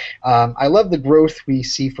 I love the growth we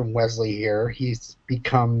see from Wesley here. He's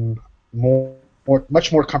become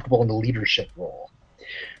much more comfortable in the leadership role.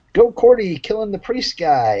 Go Cordy, killing the priest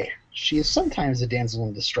guy. She is sometimes a damsel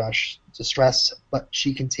in distress, but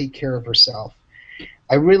she can take care of herself.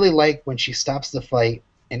 I really like when she stops the fight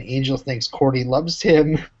and Angel thinks Cordy loves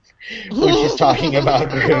him when she's talking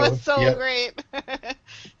about Rue. That was so great.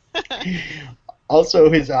 Also,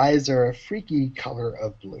 his eyes are a freaky color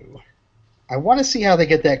of blue. I want to see how they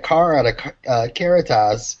get that car out of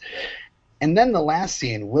Caritas. And then the last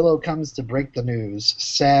scene, Willow comes to break the news.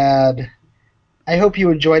 Sad. I hope you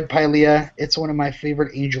enjoyed Pylea. It's one of my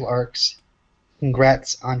favorite Angel arcs.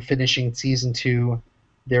 Congrats on finishing Season 2.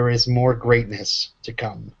 There is more greatness to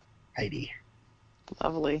come. Heidi.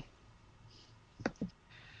 Lovely.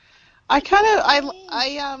 I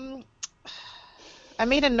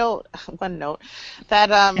made one note, that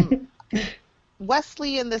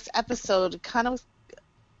Wesley in this episode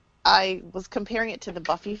I was comparing it to the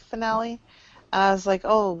Buffy finale, and I was like,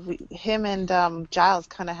 oh, him and Giles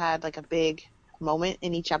kind of had like a big moment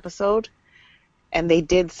in each episode, and they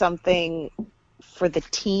did something for the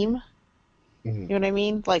team. You know what I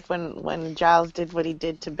mean? Like when Giles did what he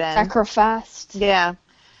did to Ben. Sacrificed. Yeah.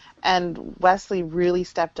 And Wesley really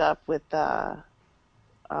stepped up with like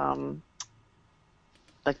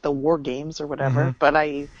the war games or whatever. Mm-hmm. But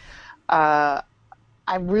I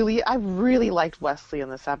really liked Wesley in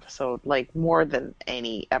this episode, like more than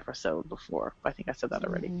any episode before. I think I said that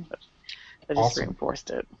already, but I just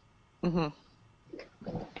reinforced it. Mm-hmm.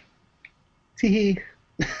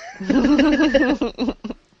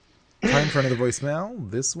 Time for another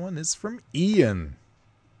voicemail. This one is from Ian.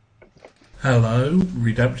 Hello,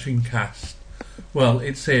 Redemption Cast. Well,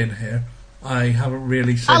 it's Ian here. I haven't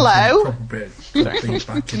really sent a proper bit of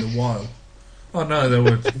feedback in a while. I know there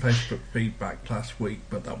was Facebook feedback last week,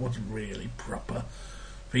 but that wasn't really proper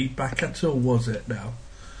feedback at all, was it now?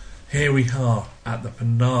 Here we are at the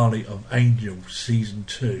finale of Angel Season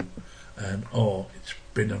 2, and it's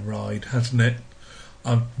been a ride, hasn't it?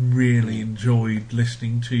 I've really enjoyed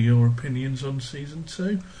listening to your opinions on Season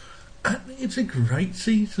 2, and it's a great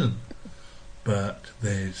season. But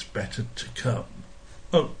there's better to come.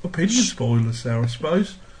 Oh, opinion spoilers there, I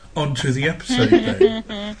suppose. On to the episode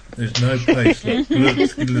then. There's no place like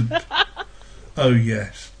Plrtz. Oh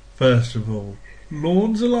yes, first of all,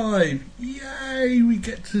 Lorne's alive. Yay, we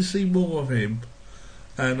get to see more of him.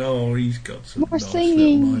 And he's got some nice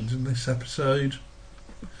little lines in this episode.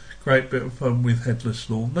 Great bit of fun with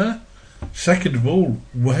Headless Lorne there. Second of all,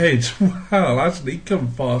 Wed. Well, hasn't he come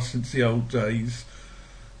far since the old days?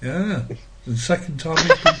 Yeah. The second time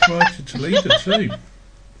he's been promoted to leader too.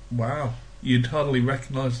 Wow, you'd hardly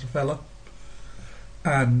recognise the fella.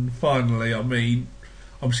 And finally, I'm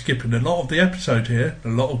skipping a lot of the episode here, a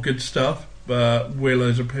lot of good stuff, but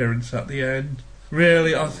Willow's appearance at the end,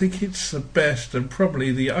 really, I think it's the best and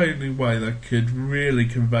probably the only way that could really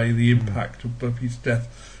convey the impact of Buffy's death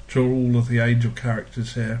to all of the Angel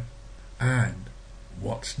characters here. And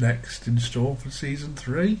what's next in store for Season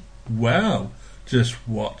 3? Well, just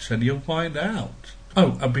watch and you'll find out.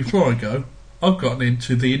 Oh, and before I go, I've gotten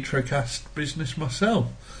into the Introcast business myself.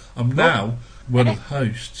 I'm now one of the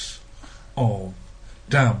hosts of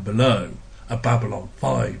Down Below, a Babylon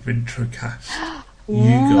 5 Introcast. You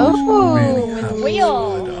guys really have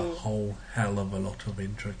heard a whole hell of a lot of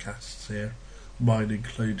Introcasts here, mine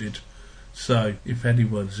included. So, if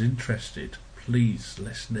anyone's interested, please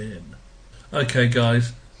listen in. Okay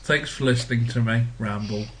guys, thanks for listening to me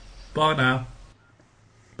ramble. Bye now.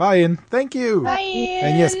 Bye, Ian. Thank you. Bye, Ian.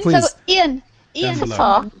 And yes, please. So, Ian is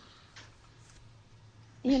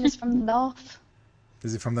from the north.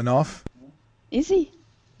 Is he from the north? Is he?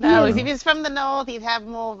 No, if he was from the north, he'd have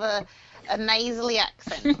more of a nasally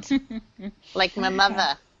accent, like my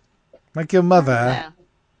mother. Like your mother? Yeah.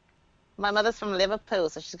 My mother's from Liverpool,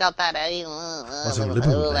 so she's got that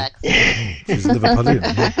Liverpool accent. She's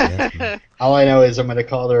Liverpoolian. All I know is I'm going to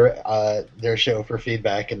call their show for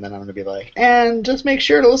feedback, and then I'm going to be like, and just make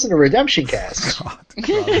sure to listen to Redemption Cast. God.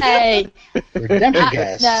 Hey. Redemption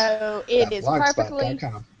Cast. No, it is perfectly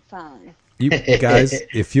fine. You guys,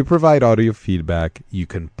 if you provide audio feedback, you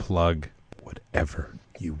can plug whatever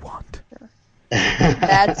you want.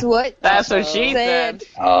 That's what she said.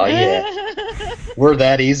 Oh, yeah. We're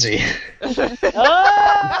that easy.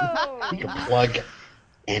 Oh! You can plug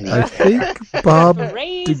anything. I think Bob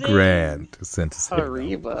Phrasing. DeGrand sent us an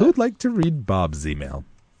email. Who'd like to read Bob's email?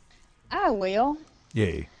 I will.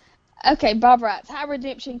 Yay. Okay, Bob writes, Hi,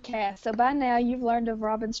 Redemption Cast. So by now you've learned of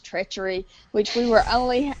Robin's treachery, which we were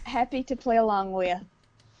only happy to play along with.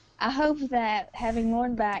 I hope that having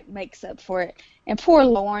Lorne back makes up for it. And poor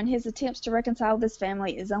Lorne, his attempts to reconcile this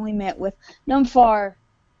family is only met with none far,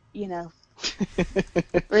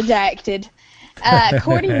 redacted.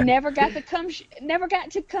 Cordy never got to come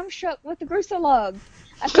shuck with the Grusolog.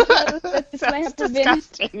 I suppose that this may have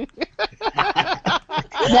prevented.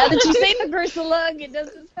 Now that you've seen the Grusolog, it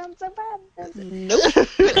doesn't sound so bad, does it? Nope,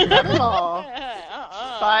 not at all.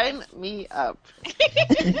 Sign me up.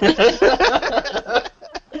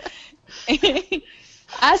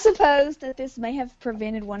 I suppose that this may have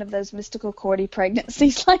prevented one of those mystical Cordy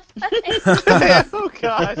pregnancies like that. Oh,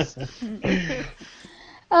 gosh.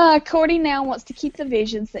 Cordy now wants to keep the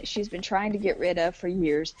visions that she's been trying to get rid of for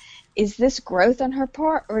years. Is this growth on her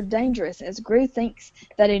part or dangerous, as Gru thinks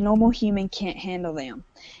that a normal human can't handle them?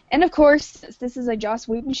 And of course, since this is a Joss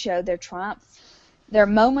Whedon show, their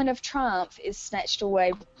moment of triumph is snatched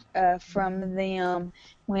away from them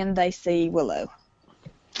when they see Willow.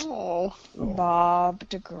 Oh, Bob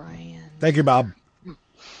DeGrand. Thank you, Bob.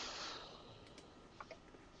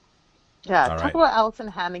 Yeah, All talk right. about Allison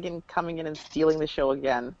Hannigan coming in and stealing the show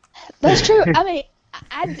again. That's true. I mean,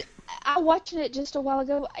 I watched it just a while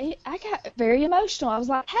ago. I got very emotional. I was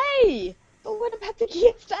like, hey, but what about the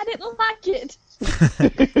gift? I didn't like it.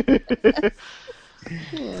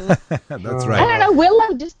 That's right. I don't know.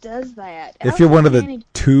 Willow just does that. If you're one of the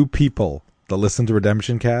 2 people that listen to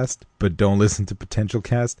Redemption Cast but don't listen to Potential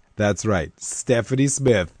Cast, that's right. Stephanie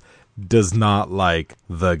Smith does not like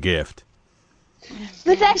The Gift.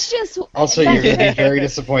 But that's just... Also, you're going to be very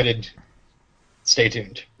disappointed. Stay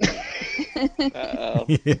tuned.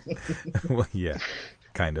 Well, yeah,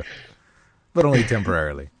 kind of. But only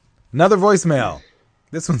temporarily. Another voicemail.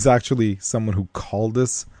 This one's actually someone who called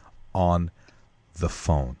us on the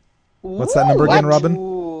phone. What's that number again, Robin?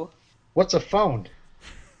 Ooh. What's a phone?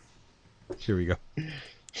 Here we go.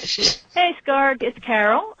 Hey, Scarg, it's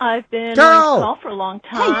Carol. I've been Carol! on call for a long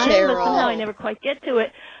time, Hey, Carol. but somehow I never quite get to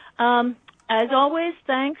it. As always,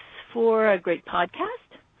 thanks for a great podcast.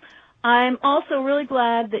 I'm also really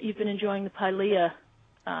glad that you've been enjoying the Pylea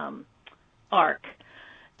arc.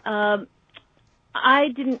 I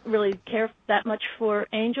didn't really care that much for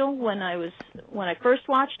Angel when I first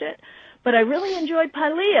watched it, but I really enjoyed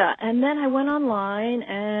Pylea. And then I went online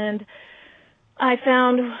and I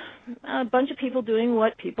found a bunch of people doing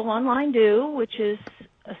what people online do, which is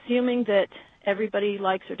assuming that everybody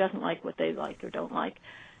likes or doesn't like what they like or don't like.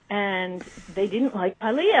 And they didn't like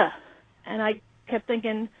Pylea. And I kept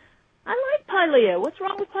thinking, I like Pylea. What's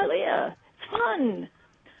wrong with Pylea? It's fun.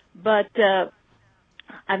 But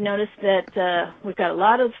I've noticed that we've got a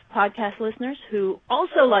lot of podcast listeners who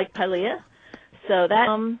also like Pylea. So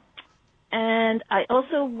that, and I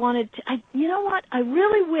also wanted to, you know what? I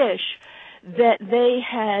really wish that they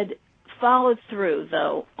had followed through,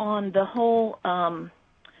 though, on the whole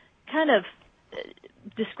kind of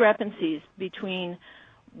discrepancies between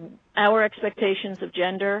our expectations of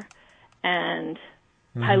gender and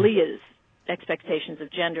Pylea's expectations of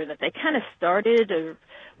gender, that they kind of started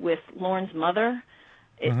with Lorne's mother.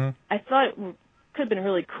 I thought it could have been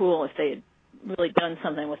really cool if they had really done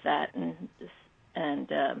something with that,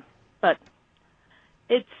 but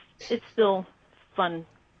it's still fun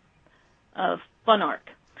arc.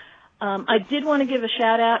 I did want to give a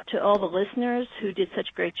shout out to all the listeners who did such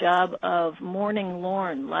a great job of mourning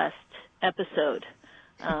Lorne last episode.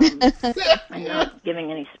 I'm not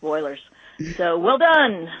giving any spoilers. So well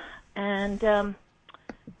done, and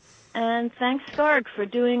thanks, Scarg, for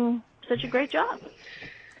doing such a great job.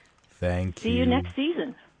 Thank you. See you next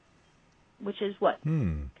season, which is what,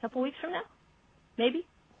 a couple weeks from now, maybe?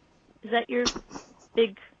 Is that your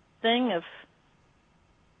big thing of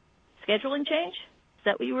scheduling change? Is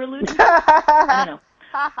that what you were alluding to? I don't know.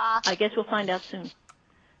 I guess we'll find out soon.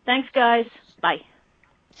 Thanks, guys. Bye.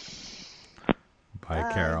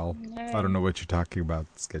 Bye, Carol. I don't know what you're talking about.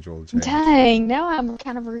 Schedule change. Dang, now I'm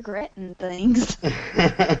kind of regretting things.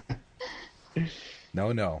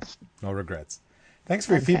 No regrets. Thanks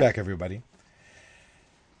for your feedback, everybody.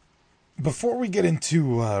 Before we get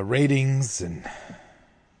into ratings and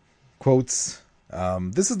quotes,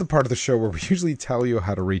 this is the part of the show where we usually tell you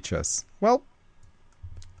how to reach us. Well,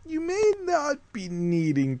 you may not be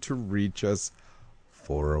needing to reach us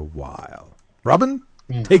for a while. Robin,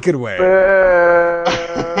 take it away.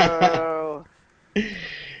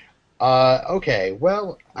 Okay.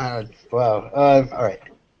 Well. All right.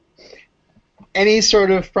 Any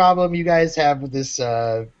sort of problem you guys have with this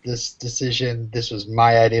this decision? This was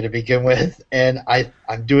my idea to begin with, and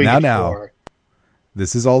I'm doing it for.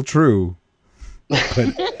 This is all true,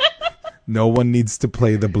 but no one needs to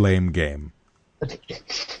play the blame game.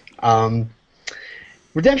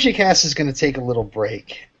 Redemption Cast is going to take a little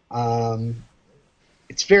break.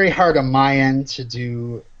 It's very hard on my end to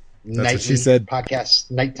do nighttime podcasts,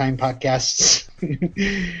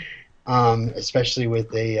 especially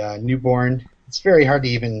with a newborn. It's very hard to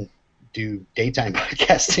even do daytime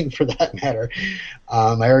podcasting for that matter.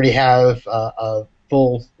 I already have a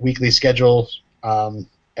full weekly schedule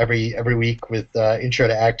every week with Intro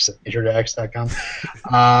to X at introtox.com.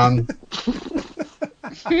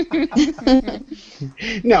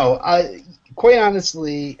 No, quite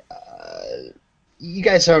honestly, you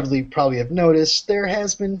guys probably have noticed there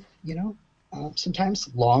has been, sometimes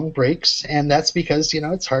long breaks, and that's because,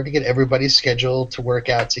 it's hard to get everybody's schedule to work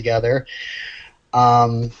out together.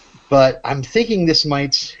 But I'm thinking this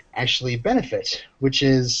might actually benefit, which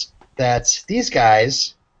is that these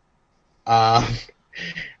guys are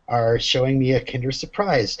showing me a Kinder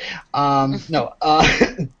Surprise.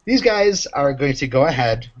 These guys are going to go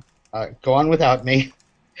ahead, go on without me,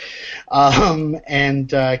 and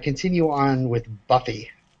continue on with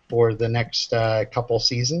Buffy for the next couple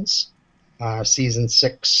seasons, season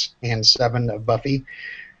 6 and 7 of Buffy.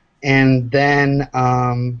 And then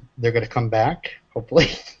they're going to come back, hopefully,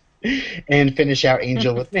 and finish out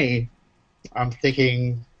Angel with me. I'm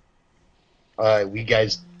thinking we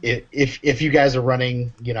guys, if you guys are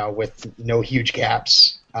running, with no huge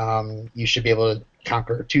gaps, you should be able to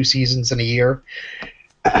conquer 2 seasons in a year.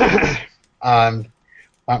 I've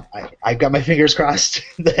got my fingers crossed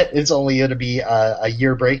that it's only going to be a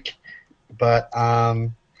year break, but I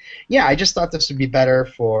just thought this would be better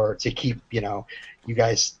to keep you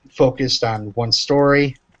guys focused on one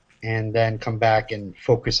story, and then come back and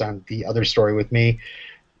focus on the other story with me,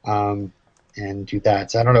 and do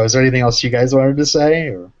that. So I don't know. Is there anything else you guys wanted to say?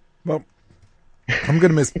 Or? Well, I'm going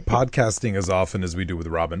to miss podcasting as often as we do with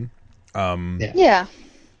Robin. Yeah.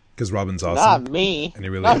 Because Robin's awesome. Not me. And he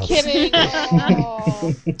really I'm helps. kidding.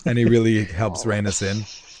 Oh. And he really helps rein us in.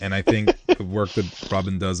 And I think the work that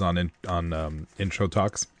Robin does on Intro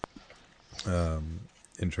Talks,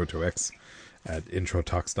 Intro to X at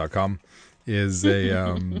introtalks.com is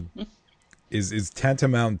is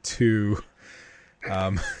tantamount to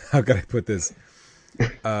how can I put this,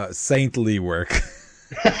 saintly work.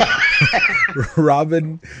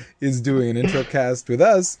 Robin is doing an intro cast with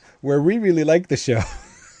us where we really like the show.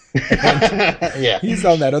 Yeah, he's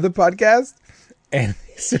on that other podcast, and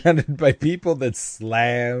he's surrounded by people that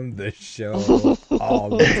slam the show all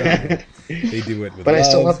the time. They do it with but love. I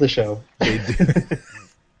still love the show. They do.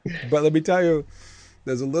 But let me tell you,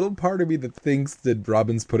 there's a little part of me that thinks that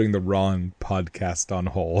Robin's putting the wrong podcast on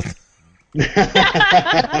hold.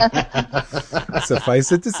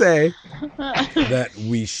 Suffice it to say that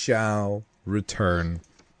we shall return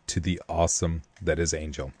to the awesome that is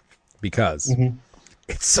Angel, because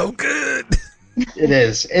it's so good. It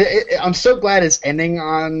is. I'm so glad it's ending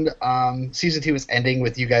on season 2 is ending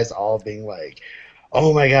with you guys all being like,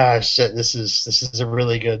 oh my gosh, this is a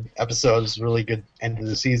really good episode. It's a really good end of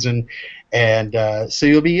the season. And so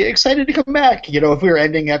you'll be excited to come back. If we were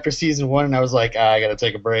ending after season 1 and I was like, I got to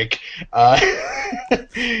take a break.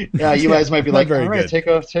 You guys might be like, all right,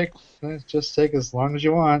 just take as long as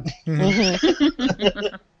you want.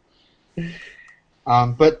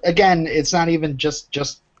 But again, it's not even just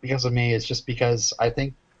because of me. It's just because I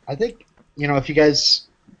think if you guys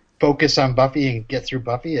focus on Buffy and get through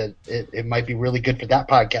Buffy, it might be really good for that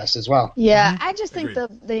podcast as well. Yeah, I just think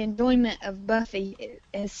the enjoyment of Buffy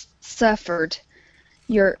has suffered.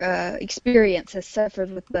 Your experience has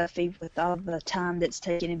suffered with Buffy with all the time that's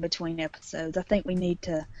taken in between episodes. I think we need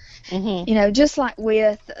to, just like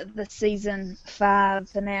with the season 5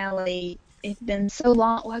 finale, it's been so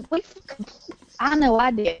long. Like I know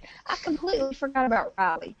I did. I completely forgot about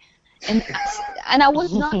Riley. And I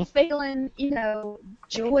was not feeling,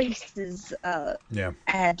 Joyce's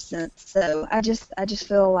absence. So I just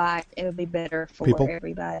feel like it would be better for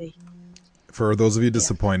everybody. For those of you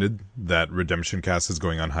disappointed that Redemption Cast is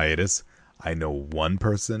going on hiatus, I know one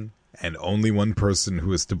person and only one person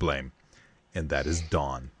who is to blame, and that is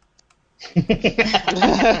Dawn.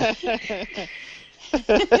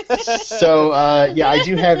 So I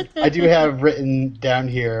do have written down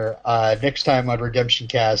here next time on Redemption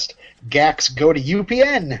Cast, Gax go to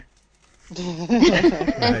UPN.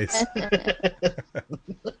 Nice.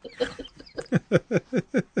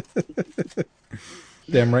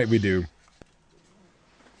 Damn right we do.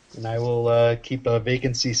 And I will keep a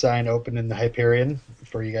vacancy sign open in the Hyperion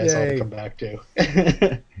for you guys all to come back to.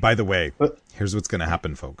 By the way, here's what's going to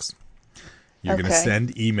happen, folks. You're going to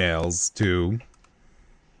send emails to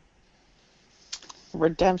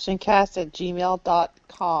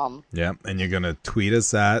redemptioncast@gmail.com. Yeah, and you're going to tweet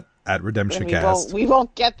us at redemptioncast. We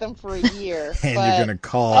won't get them for a year. And you're going to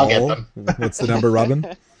call. I'll get them. What's the number, Robin?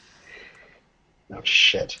 Oh,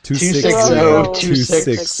 shit.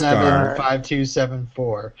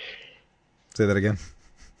 260-267-5274. Say that again.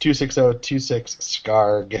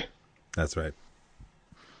 260-26-SCARG. That's right.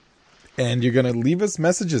 And you're going to leave us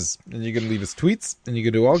messages, and you're going to leave us tweets, and you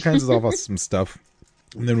can do all kinds of awesome stuff.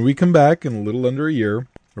 And then when we come back in a little under a year,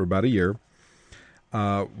 or about a year,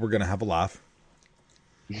 we're going to have a laugh.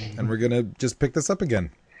 And we're going to just pick this up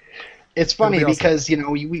again. It's funny because,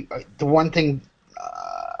 the one thing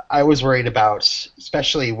I was worried about,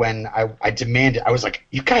 especially when I demanded, I was like,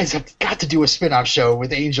 you guys have got to do a spin-off show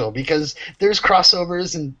with Angel because there's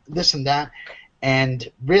crossovers and this and that.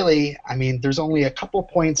 And really, I mean, there's only a couple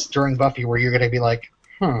points during Buffy where you're going to be like,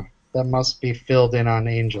 that must be filled in on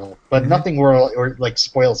Angel. But nothing or like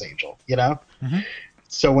spoils Angel, Mm-hmm.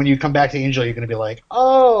 So when you come back to Angel, you're going to be like,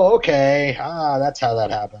 oh, okay, that's how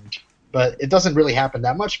that happened. But it doesn't really happen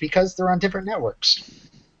that much because they're on different networks.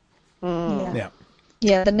 Yeah,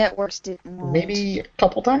 the networks didn't. Maybe a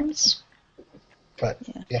couple times. But,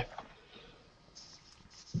 yeah.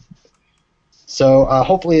 So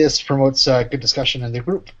hopefully this promotes good discussion in the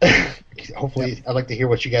group. Hopefully, I'd like to hear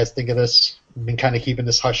what you guys think of this. We've been kind of keeping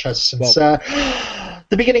this hush-hush since the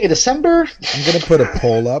beginning of December. I'm going to put a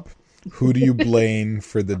poll up. Who do you blame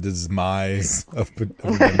for the demise of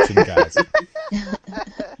Redemption Guys?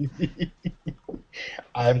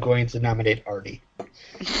 I'm going to nominate Artie.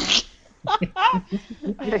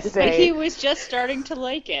 But he was just starting to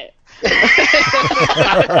like it.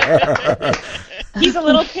 He's a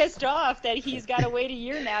little pissed off that he's got to wait a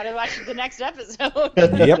year now to watch the next episode.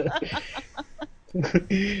 Yep.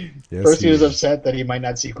 First he was upset that he might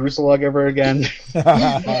not see Gruselog ever again.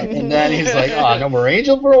 And then he's like, oh, no more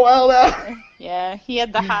Angel for a while now. Yeah, he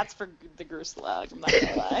had the hots for the Gruselog, I'm not going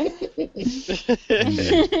to lie.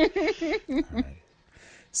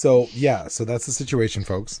 So that's the situation,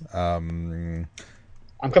 folks. I'm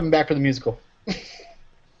coming back for the musical.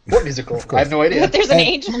 What musical? I have no idea. There's an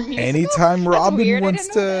Angel musical? Anytime Robin wants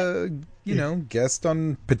to, guest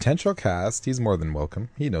on potential cast, he's more than welcome.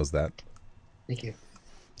 He knows that. Thank you.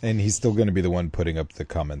 And he's still going to be the one putting up the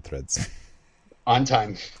comment threads. On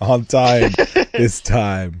time. On time. This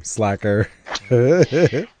time. Slacker.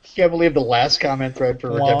 Can't believe the last comment thread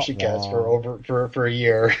for Redemption Cast for a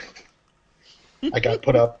year. I got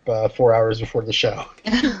put up 4 hours before the show.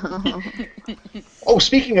 Oh,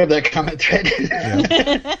 speaking of that comment thread.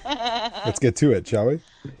 Let's get to it, shall we?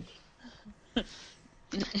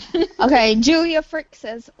 Okay, Julia Frick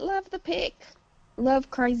says, love the pic. Love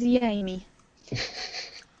Crazy Amy.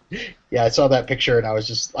 Yeah, I saw that picture and I was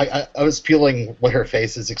just I was feeling what her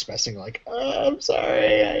face is expressing, like, oh, I'm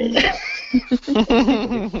sorry.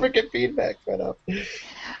 Freaking feedback went up.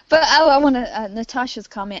 But I want to Natasha's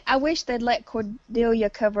comment. I wish they'd let Cordelia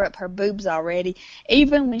cover up her boobs already.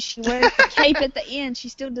 Even when she wears the cape at the end, she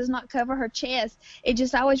still does not cover her chest. It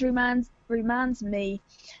just always reminds me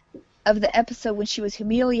of the episode when she was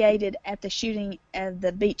humiliated at the shooting of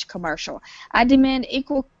the beach commercial. I demand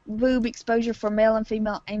equal boob exposure for male and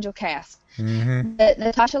female Angel cast. Mm-hmm. But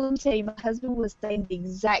Natasha, let me tell you, my husband was saying the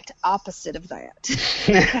exact opposite of that.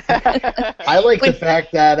 I like the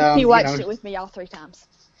fact that he watched it with me all 3 times.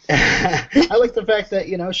 I like the fact that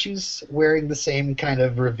she's wearing the same kind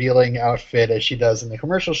of revealing outfit as she does in the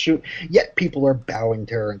commercial shoot, yet people are bowing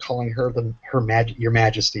to her and calling her Your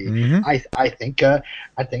Majesty. Mm-hmm. I think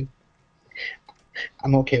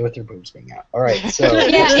I'm okay with her boobs being out. All right, so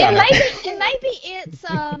maybe it's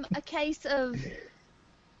a case of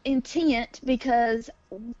intent, because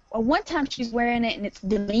one time she's wearing it and it's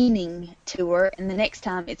demeaning to her, and the next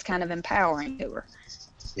time it's kind of empowering to her.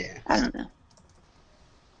 Yeah. I don't know.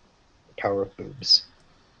 Power of boobs.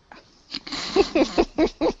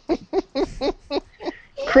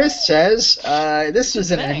 Chris says, this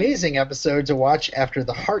was an amazing episode to watch after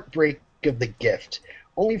the heartbreak of the gift,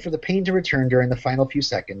 only for the pain to return during the final few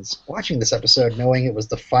seconds. Watching this episode, knowing it was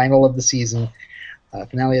the finale of the season,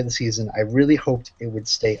 I really hoped it would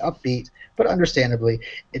stay upbeat, but understandably,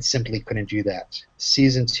 it simply couldn't do that.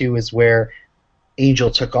 Season 2 is where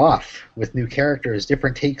Angel took off with new characters,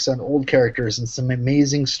 different takes on old characters, and some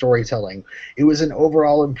amazing storytelling. It was an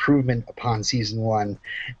overall improvement upon Season 1,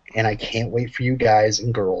 and I can't wait for you guys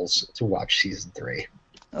and girls to watch Season 3.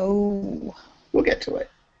 Oh. We'll get to it.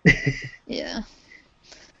 Yeah.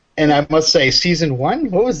 And I must say, season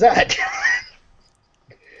 1, what was that?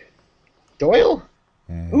 Doyle?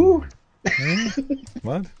 Ooh.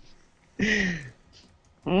 What?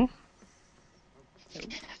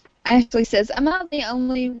 Ashley says, I'm not the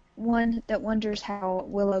only one that wonders how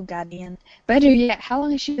Willow got in. Better yet, how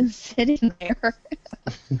long has she been sitting there?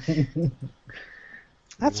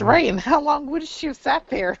 That's right. And how long would she have sat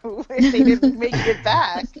there if they didn't make it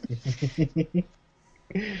back?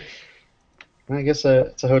 I guess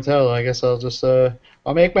it's a hotel. I guess I'll just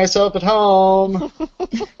I'll make myself at home.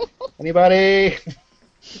 Anybody?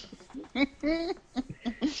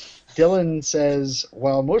 Dylan says,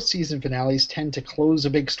 while most season finales tend to close a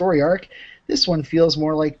big story arc, this one feels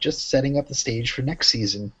more like just setting up the stage for next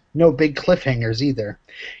season. No big cliffhangers either.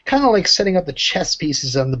 Kind of like setting up the chess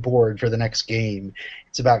pieces on the board for the next game.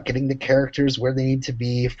 It's about getting the characters where they need to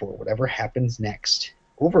be for whatever happens next.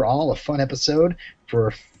 Overall, a fun episode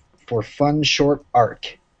for fun short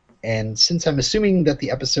arc. And since I'm assuming that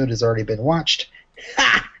the episode has already been watched,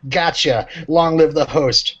 ha! Gotcha! Long live the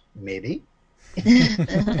host. Maybe.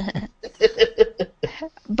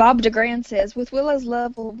 Bob DeGrand says, with Willow's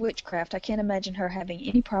love of witchcraft, I can't imagine her having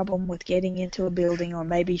any problem with getting into a building, or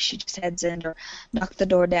maybe she just had Xander knock the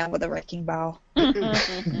door down with a wrecking ball.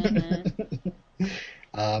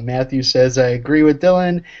 Matthew says, I agree with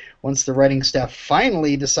Dylan. Once the writing staff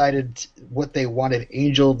finally decided what they wanted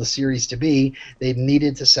Angel the series to be, they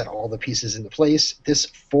needed to set all the pieces into place. This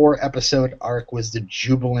 4-episode arc was the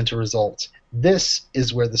jubilant result. This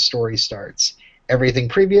is where the story starts. Everything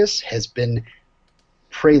previous has been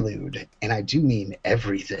prelude, and I do mean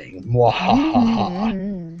everything.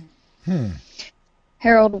 Mwahaha.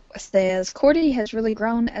 Harold says, Cordy has really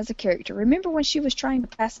grown as a character. Remember when she was trying to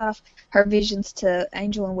pass off her visions to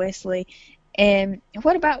Angel and Wesley? And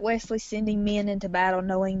what about Wesley sending men into battle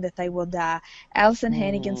knowing that they will die? Allison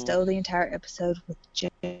Hannigan stole the entire episode with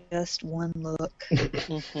just one look.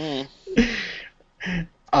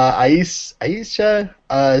 Aisha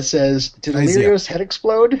says, did Ilyrio's head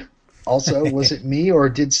explode? Also, was it me, or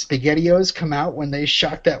did SpaghettiOs come out when they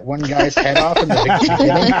shot that one guy's head off in the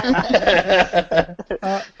beginning?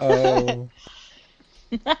 Uh-oh.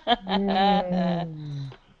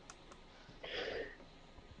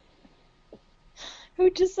 Who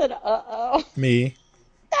just said, uh-oh? Me.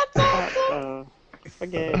 That's awesome.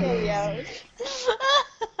 Spaghettios.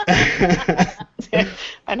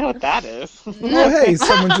 I know what that is. Oh, hey,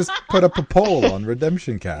 someone just put up a poll on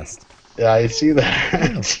Redemption Cast. Yeah, I see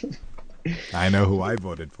that. I know who I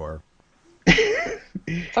voted for.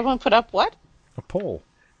 Someone put up what? A poll.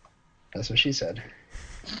 That's what she said.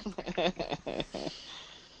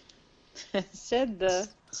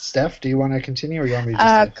 Steph, do you want to continue, or you want me to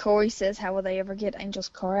just... Corey says, how will they ever get Angel's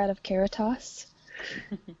car out of Caritas?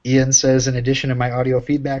 Ian says, in addition to my audio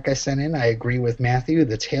feedback I sent in, I agree with Matthew.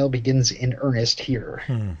 The tale begins in earnest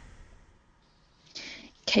here.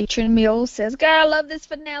 Katrin Mills says, God, I love this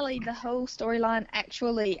finale, the whole storyline,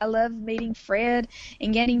 actually. I love meeting Fred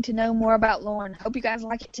and getting to know more about Lauren. Hope you guys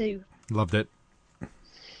like it, too. Loved it.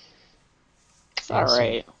 It's all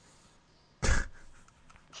right.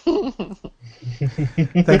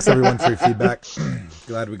 Thanks, everyone, for your feedback.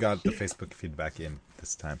 Glad we got the Facebook feedback in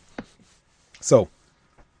this time. So,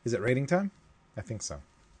 is it rating time? I think so.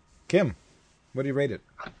 Kim, what do you rate it?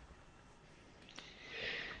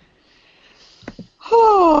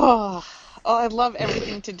 Oh, I love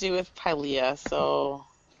everything to do with Pylea, so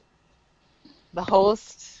the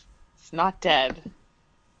host is not dead.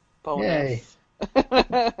 Bonus.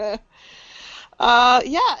 Yay.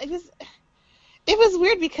 It was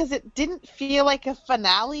weird because it didn't feel like a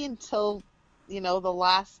finale until, the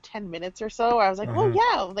last 10 minutes or so. I was like, oh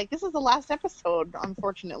yeah, like this is the last episode,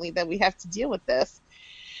 unfortunately, that we have to deal with this.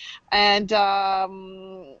 And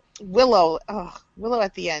Willow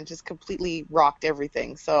at the end just completely rocked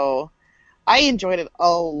everything. So I enjoyed it a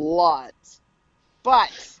lot.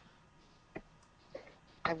 But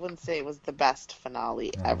I wouldn't say it was the best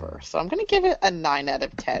finale ever. So I'm going to give it a 9 out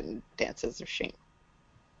of 10 Dances of Shame.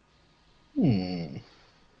 9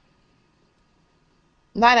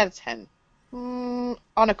 out of 10. On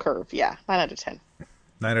a curve, yeah. 9 out of 10.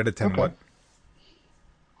 9 out of 10 what?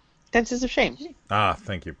 Dances of Shame. Ah,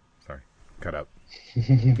 thank you. Sorry. Cut out.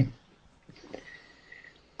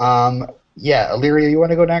 Yeah, Illyria, you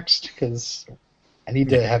want to go next? Because I need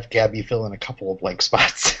to have Gabby fill in a couple of blank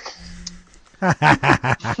spots. Good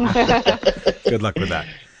luck with that.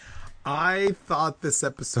 I thought this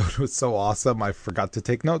episode was so awesome, I forgot to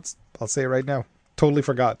take notes. I'll say it right now. Totally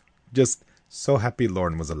forgot. Just so happy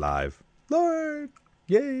Lauren was alive. Lauren!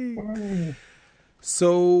 Yay!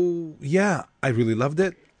 So, yeah, I really loved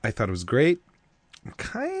it. I thought it was great. I'm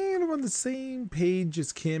kind of of on the same page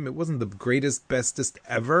as Kim. It wasn't the greatest, bestest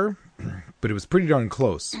ever, but it was pretty darn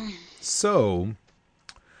close. So,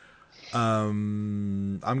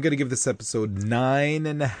 I'm going to give this episode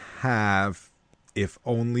 9.5, if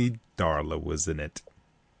only Darla was in it.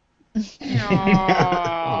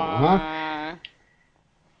 Aww.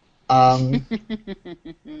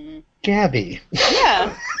 Gabby.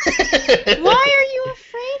 Yeah. Why are you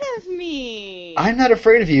afraid of me? I'm not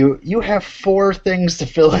afraid of you. You have 4 things to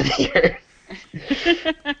fill in here.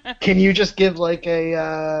 Can you just give like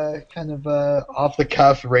a kind of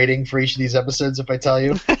off-the-cuff rating for each of these episodes if I tell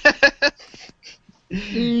you?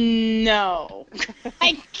 No.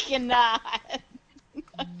 I cannot.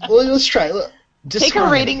 Well, let's try. Look, take a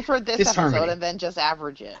rating for this episode and then just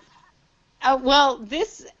average it.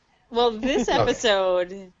 This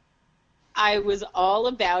episode, I was all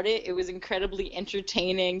about it. It was incredibly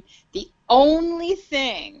entertaining. The only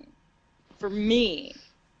thing for me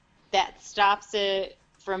that stops it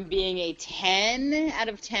from being a 10 out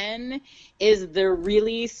of 10 is the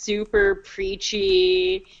really super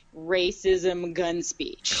preachy racism gun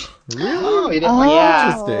speech. Really?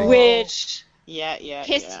 Interesting. Which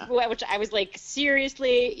pissed. Which I was like,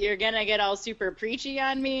 seriously, you're gonna get all super preachy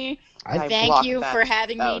on me? Thank you for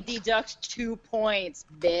having me deduct 2 points,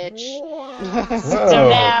 bitch. Whoa. So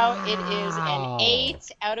now it is an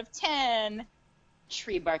 8 out of 10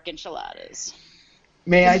 tree bark enchiladas.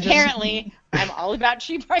 Apparently, I'm all about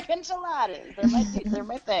tree bark enchiladas. They're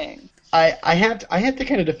my thing. I have to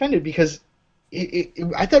kind of defend it because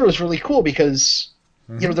I thought it was really cool because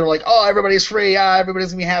they're like, oh, everybody's free,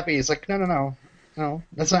 everybody's gonna be happy. It's like no,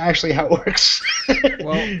 that's not actually how it works.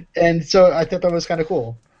 Well, and so I thought that was kind of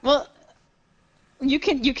cool. Well, you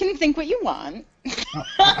can think what you want.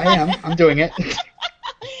 I am. I'm doing it.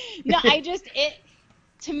 No,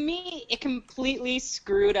 to me, it completely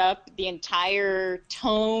screwed up the entire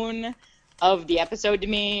tone of the episode to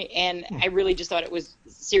me, and I really just thought it was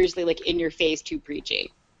seriously like in your face, too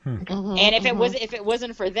preachy. And if it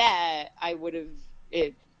wasn't for that, I would have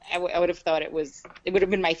thought it would have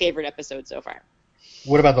been my favorite episode so far.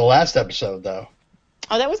 What about the last episode though?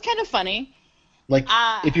 Oh, that was kind of funny. Like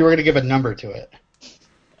if you were going to give a number to it.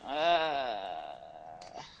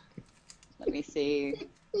 Let me see.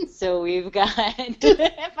 So we've got,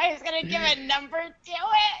 if I was going to give a number to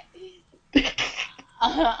it,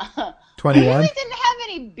 21? I really didn't have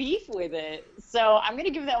any beef with it, so I'm going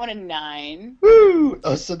to give that one a 9. Woo!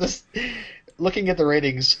 Oh, so this, looking at the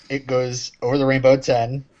ratings, it goes Over the Rainbow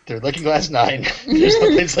 10, Through Looking Glass 9, There's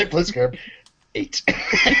No Place Like Plrtz 8.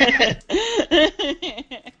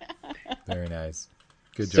 Very nice.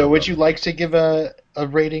 Good job. So would you like to give a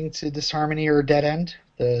rating to Disharmony or Dead End?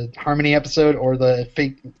 The Harmony episode or the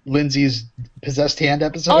fake Lindsay's Possessed Hand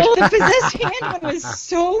episode? Oh, the Possessed Hand one was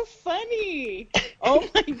so funny. Oh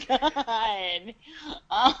my god.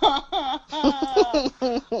 Oh,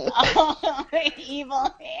 my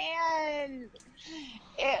evil hand.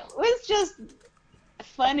 It was just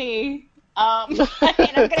funny. And I'm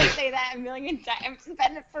going to say that a million times. It's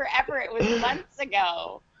been forever. It was months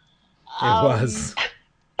ago. It was.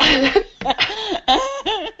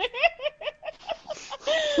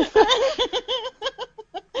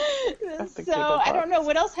 So I don't know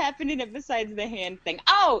what else happened in it besides the hand thing.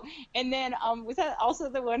 Oh, and then was that also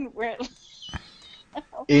the one where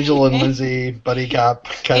Angel and Lindsay buddy cop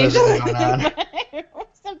kind of thing going on?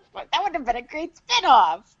 That would have been a great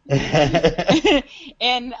spinoff.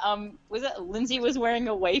 And was it Lindsay was wearing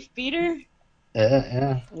a wife beater?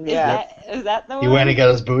 Yeah. Is that the one? He went and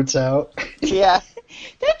got his boots out. Yeah.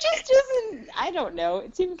 That just doesn't, I don't know.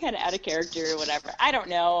 It seemed kind of out of character or whatever. I don't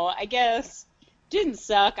know. I guess didn't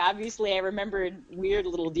suck. Obviously, I remembered weird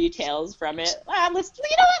little details from it. Let's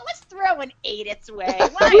throw an 8 its way.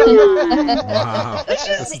 Why not? Wow. Let's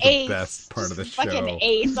just ace. The best part of the show. Fucking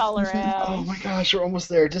ace all around. Oh my gosh, we're almost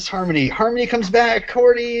there. Disharmony. Harmony comes back.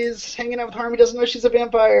 Cordy's hanging out with Harmony, doesn't know she's a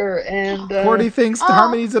vampire, and Cordy thinks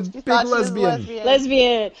Harmony's a big lesbian.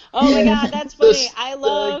 Lesbian. Oh my god, that's funny. I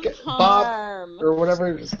love Harm. Bob, or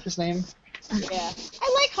whatever is his name. Yeah,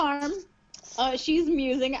 I like Harm. She's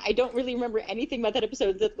amusing. I don't really remember anything about that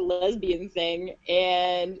episode except the lesbian thing.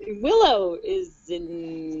 And Willow is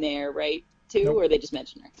in there, right, too? Nope. Or they just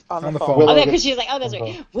mentioned her? On the phone. Oh, because she's like, oh, that's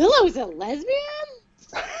right. Willow's a lesbian?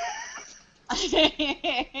 Let's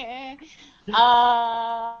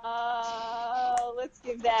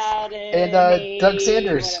give that an And Doug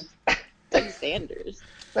Sanders. Doug Sanders.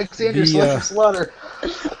 Doug Sanders, Selective Slaughter.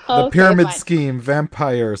 The Pyramid Scheme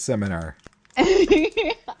Vampire Seminar.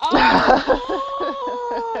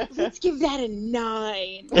 Oh, let's give that a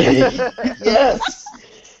 9. Yes.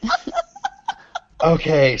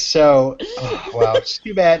 Okay, so wow, it's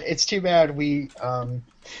too bad. It's too bad we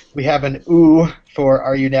have an ooh for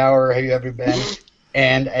Are You Now or Have You Ever Been,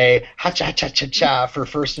 and a ha cha cha cha cha for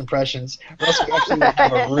first impressions. Or else we actually would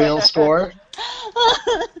have a real score.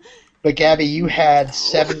 But Gabby, you had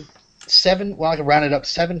seven. Well, I can round it up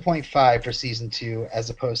 7.5 for season 2, as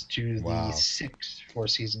opposed to the 6 for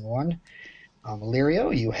season 1.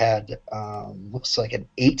 Lirio, you had looks like an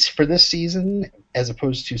 8 for this season, as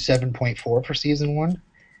opposed to 7.4 for season 1.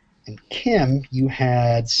 And Kim, you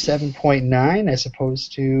had 7.9 as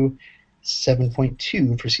opposed to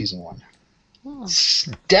 7.2 for season 1. Oh.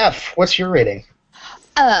 Steph, what's your rating?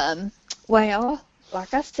 Well,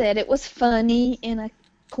 like I said, it was funny in a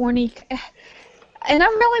corny. And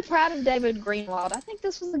I'm really proud of David Greenwald. I think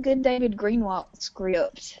this was a good David Greenwald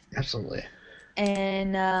script. Absolutely.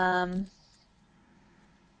 And,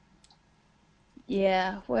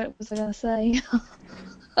 yeah, what was I going to say?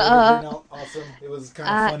 Awesome. It was kind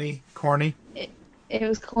of funny. Corny. It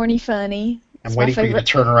was corny funny. I'm waiting for you to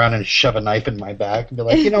turn around and shove a knife in my back and be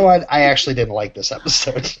like, you know what? I actually didn't like this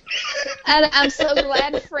episode. And I'm so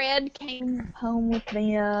glad Fred came home with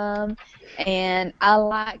them. And I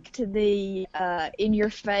liked the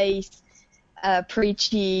in-your-face,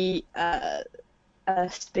 preachy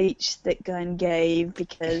speech that Gunn gave,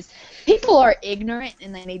 because people are ignorant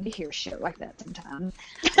and they need to hear shit like that sometimes.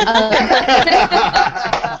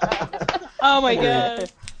 Oh my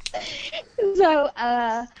god. So,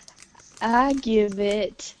 I give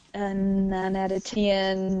it a 9 out of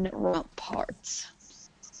 10 rump hearts.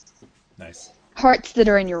 Nice. Hearts that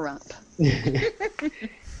are in your rump.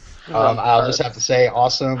 I'll just have to say,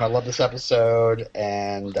 awesome. I love this episode.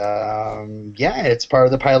 And, yeah, it's part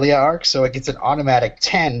of the Pylea arc, so it gets an automatic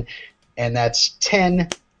 10. And that's 10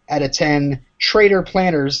 out of 10 traitor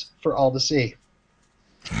planners for all to see.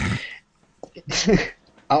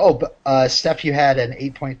 Steph, you had an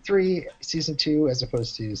 8.3 season 2 as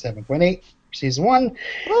opposed to 7.8 season 1.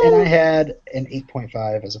 Woo! And I had an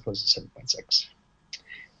 8.5 as opposed to 7.6.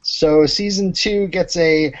 So season 2 gets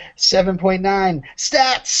a 7.9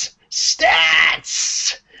 stats,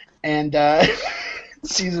 and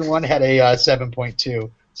season 1 had a 7.2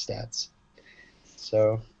 stats.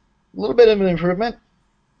 So a little bit of an improvement,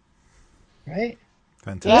 right?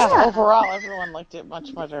 Fantastic. Yeah, overall, everyone liked it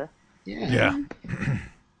much better. Yeah.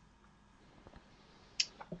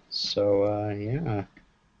 So yeah.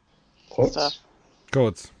 Quotes.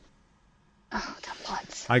 Quotes. Oh, the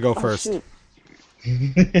Plrtz. I go first. Shoot.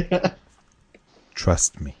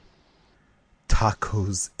 Trust me.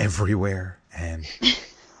 Tacos everywhere and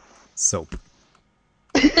soap.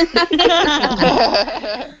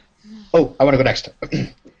 Oh, I want to go next.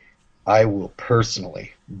 I will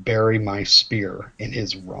personally bury my spear in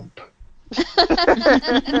his rump.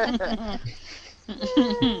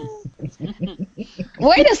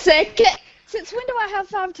 Wait a second. Since when do I have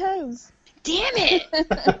 5 toes? Damn it!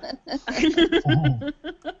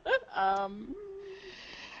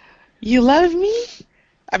 You love me?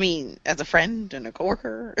 I mean, as a friend and a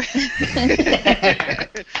coworker.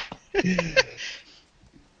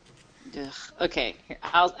 Okay,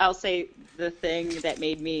 I'll say the thing that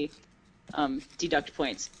made me deduct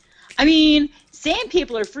points. I mean, saying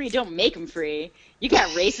people are free don't make them free. You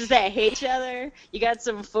got races that hate each other. You got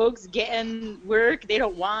some folks getting work they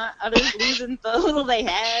don't want, others losing the little they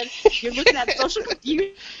had. You're looking at social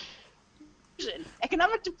confusion,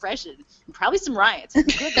 economic depression, and probably some riots.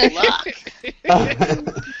 Good luck.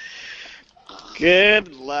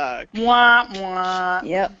 Good luck. Wah, wah.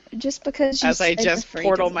 Yep. Just because you As I say just free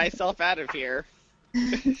portal doesn't- myself out of here.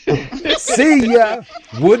 See ya.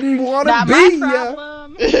 Wouldn't want to Not be my ya.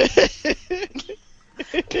 problem.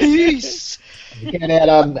 Peace. We can't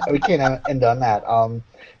end on that.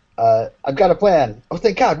 I've got a plan. Oh,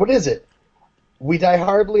 thank God! What is it? We die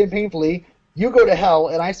horribly and painfully. You go to hell,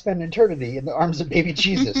 and I spend eternity in the arms of baby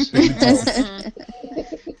Jesus. That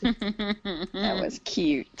was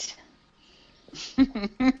cute.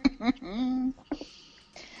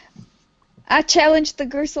 I challenge the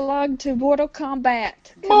Gursalog to Mortal Kombat.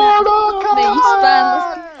 Mortal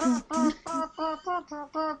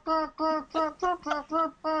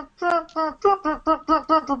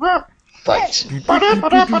Fight.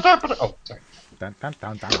 Oh, sorry.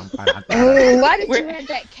 Oh, why did you add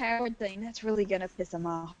that coward thing? That's really going to piss him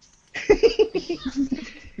off.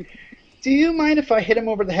 Do you mind if I hit him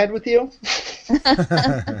over the head with you?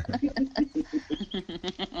 That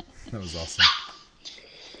was awesome.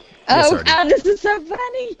 Oh, Yes, this is so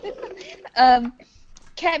funny.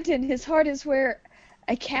 Captain, his heart is where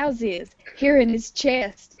a cow's is, here in his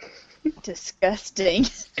chest. Disgusting.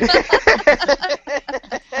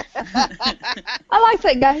 I like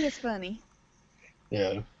that guy. He's funny.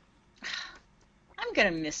 Yeah. I'm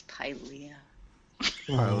gonna miss Pylea.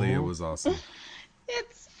 Pylea was awesome.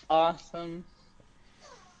 It's awesome.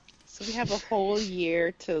 So we have a whole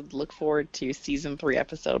year to look forward to season 3,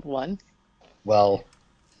 episode 1. Well,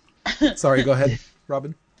 sorry, go ahead,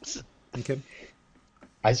 Robin and Kim.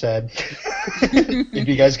 I said, if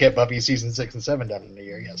you guys get Buffy season 6 and 7 done in a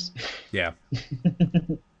year, yes. Yeah.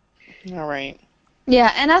 All right.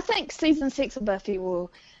 Yeah, and I think season 6 of Buffy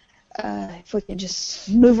will, if we can just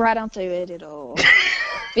move right onto it, it'll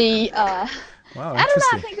be, Wow, I don't know,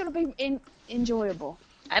 I think it'll be enjoyable.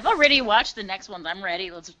 I've already watched the next ones. I'm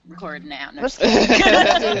ready. Let's record now. No, Let's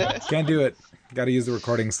Can't do it. Got to use the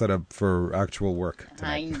recording setup for actual work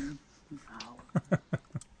tonight.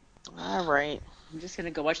 All right. I'm just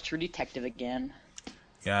gonna go watch True Detective again.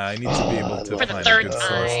 Yeah, I need to be able to For the find third a good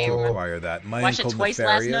source to time. acquire that. My Watched it Uncle twice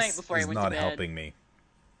last night Nefarious before I is went to not bed. helping me.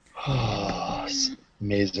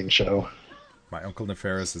 Amazing show. My Uncle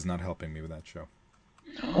Nefarious is not helping me with that show.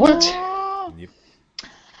 What? Yep.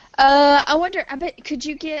 I wonder, I bet, I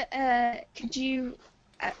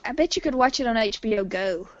bet you could watch it on HBO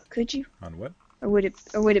Go, could you? On what? Or would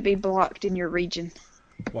it be blocked in your region?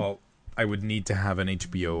 Well, I would need to have an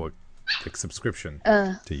HBO subscription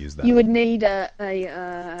to use that. You would need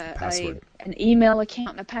Password. an email account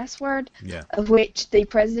and a password, Yeah. of which the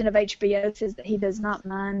president of HBO says that he does not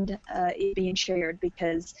mind it being shared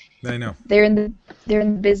because I know. they're in the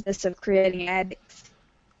business of creating addicts.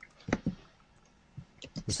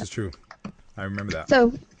 This is true. I remember that.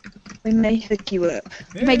 So we may hook you up.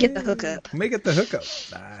 We may get the hookup. May get the hookup.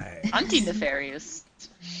 Nice. Auntie Nefarious.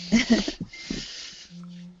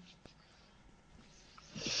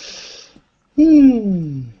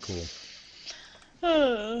 Cool.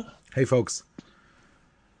 Hey, folks.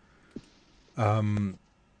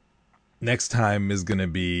 Next time is going to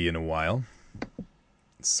be in a while.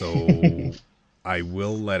 So I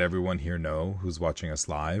will let everyone here know who's watching us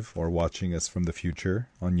live or watching us from the future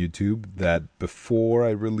on YouTube that before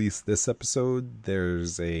I release this episode,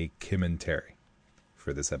 there's a commentary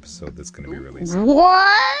for this episode that's going to be released.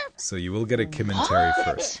 What? So you will get a commentary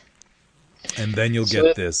first. And then you'll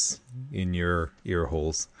get this in your ear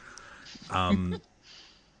holes.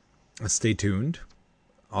 Stay tuned.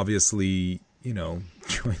 Obviously, join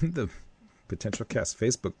the Potential Cast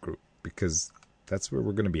Facebook group because that's where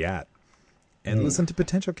we're going to be at. And listen to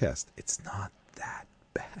Potential Cast. It's not that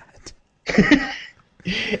bad.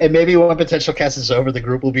 And maybe when Potential Cast is over, the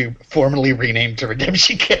group will be formally renamed to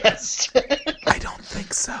Redemption Cast. I don't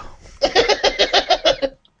think so.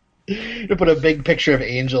 To put a big picture of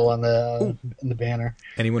Angel on the banner.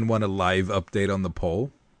 Anyone want a live update on the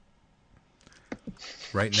poll?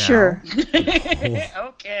 Right now. Sure.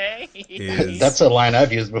 Okay. That's a line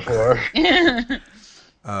I've used before.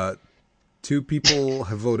 2 people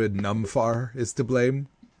have voted Numfar is to blame.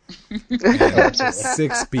 And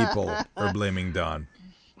 6 people are blaming Don.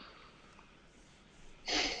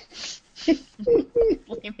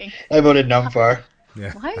 I voted Numfar.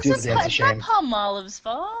 Yeah. Why is Dude, this that's a shame. not Palmolive's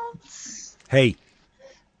fault? Hey,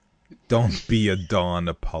 don't be a Dawn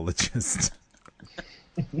apologist.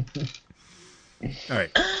 All right.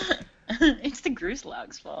 It's the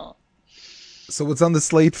Gruslog's fault. So what's on the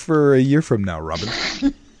slate for a year from now, Robin?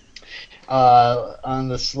 On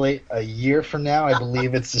the slate a year from now, I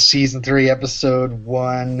believe it's the season 3, episode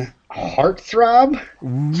 1, Heartthrob.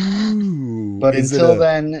 Ooh. But until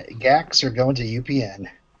then, Gax are going to UPN.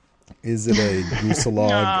 Is it a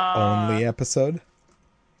Grusalog only episode?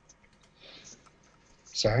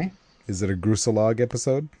 Sorry? Is it a Grusalog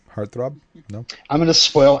episode? Heartthrob? No? I'm going to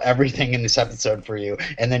spoil everything in this episode for you,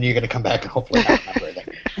 and then you're going to come back and hopefully not remember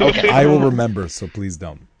anything. Okay. I will remember, so please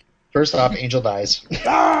don't. First off, Angel dies.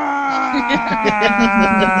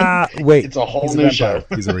 Wait. It's a whole he's new vampire.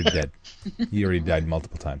 show. He's already dead. He already died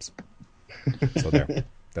multiple times. So there.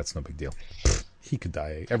 That's no big deal. He could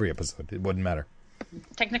die every episode. It wouldn't matter.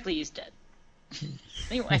 Technically, he's dead.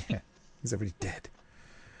 Anyway. Yeah, he's already dead.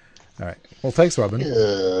 All right. Well, thanks, Robin.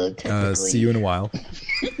 See you in a while.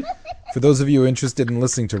 For those of you interested in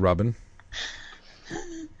listening to Robin,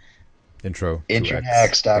 intro.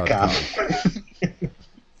 Introx.com.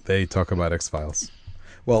 They talk about X-Files.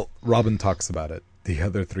 Well, Robin talks about it. The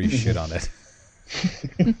other 3 shit on it.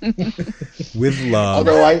 With love.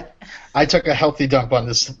 Although I took a healthy dump on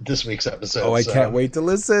this week's episode. Oh, I can't wait to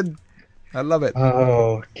listen. I love it.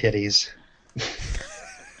 Oh, kitties.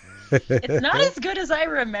 It's not as good as I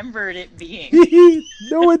remembered it being.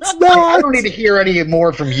 No, it's not. I don't need to hear any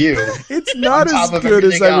more from you. It's not as good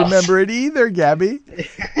as I remember it either, Gabby.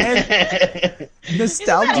 And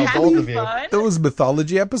nostalgia. Those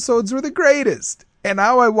mythology episodes were the greatest. And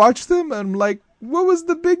now I watch them and I'm like, what was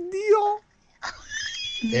the big deal?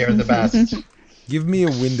 They are the best. Give me a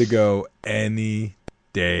Wendigo any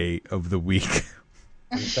day of the week.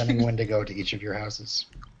 I'm sending Wendigo to each of your houses.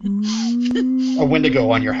 A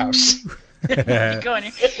Wendigo on your house.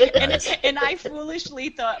 And I foolishly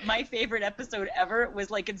thought my favorite episode ever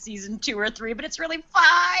was like in season 2 or 3, but it's really 5.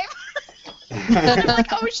 I'm like,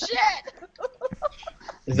 oh shit.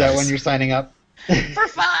 Is that when you're signing up? For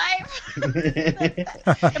 5.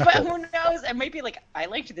 But who knows? I might be like, I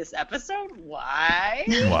liked this episode. Why?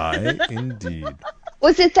 Why, indeed.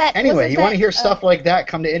 Was it that? Anyway, you want to hear stuff like that?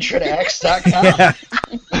 Come to intro2x.com.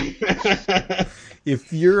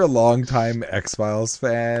 If you're a longtime X-Files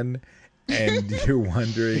fan and you're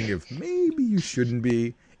wondering if maybe you shouldn't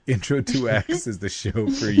be, Intro2X is the show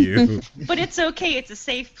for you. But it's okay. It's a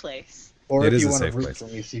safe place. Or it if is you a want to safe root place. for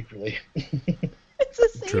me secretly. It's a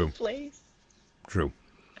safe place. True.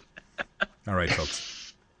 All right,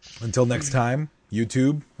 folks. Until next time,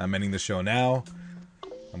 YouTube, I'm ending the show now.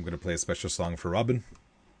 I'm going to play a special song for Robin.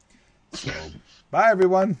 So, bye,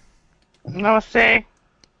 everyone. Namaste.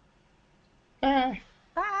 Bye.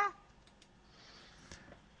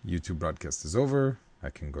 YouTube broadcast is over. I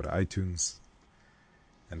can go to iTunes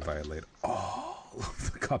and violate all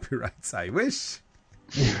of the copyrights I wish.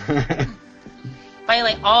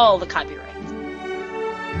 Violate all the copyrights.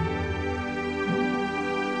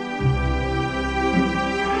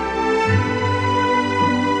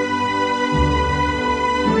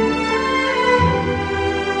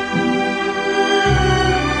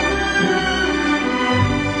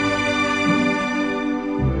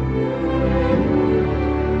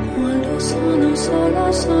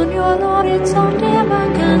 Solo sogno all'orizzonte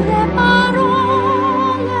mancano le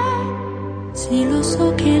parole. Sì, lo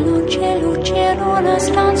so che non c'è luce in una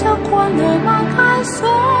stanza quando manca il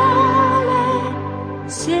sole.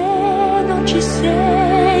 Se non ci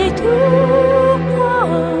sei tu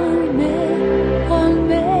con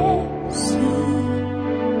me, su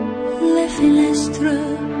le finestre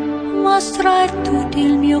mostra tutto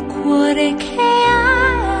il mio cuore che è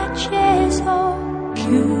acceso.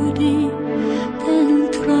 Chiudi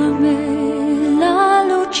dentro me la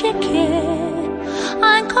luce che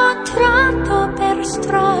ho incontrato per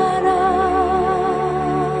strada.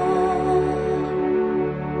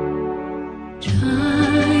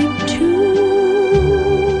 Time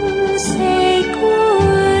to say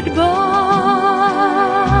goodbye.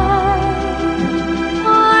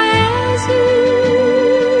 Paesi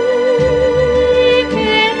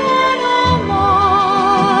che non ho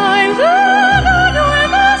mai veduto e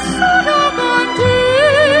vissuto con te.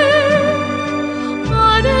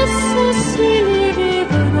 Adesso sì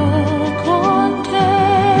vivrò con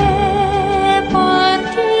te,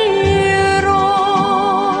 partirò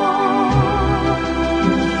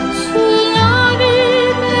sulla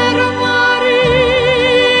per mari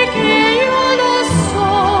che io lo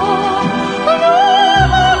so,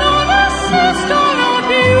 non esistono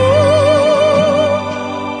più.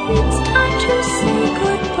 It's time to say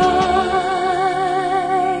goodbye.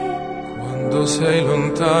 Quando sei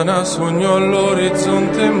lontana sogno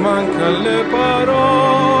all'orizzonte mancan le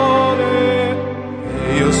parole.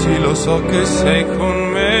 E io sì lo so che sei con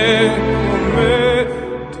me,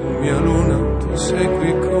 tu mia luna, tu sei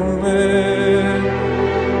qui con me.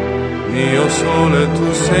 Mio sole,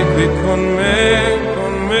 tu sei qui con me,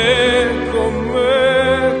 con me, con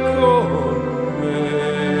me, con me.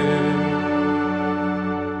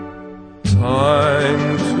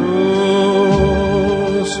 Time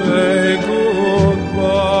to say goodbye.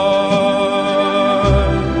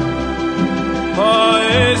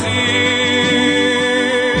 Paesi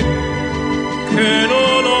che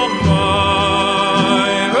non ho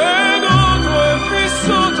mai veduto e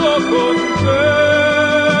vissuto con te.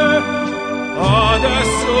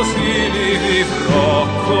 Adesso sì li vivrò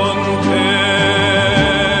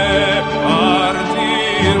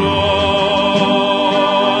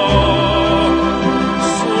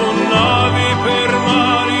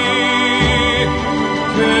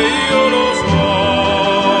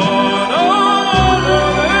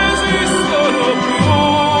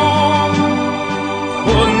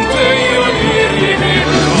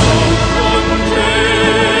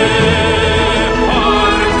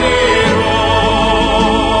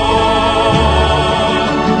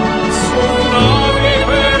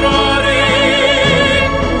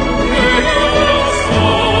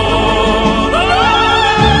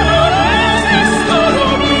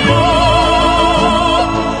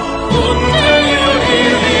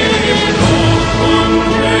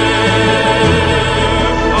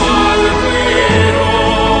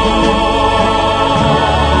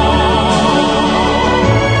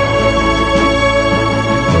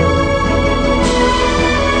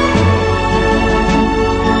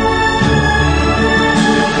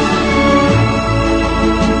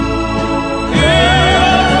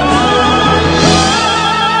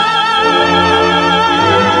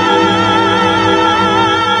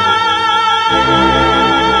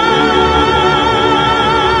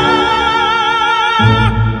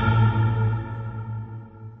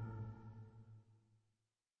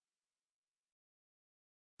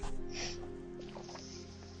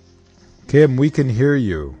Kim, we can hear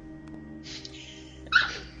you.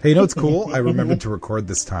 Hey, you know what's cool? I remembered to record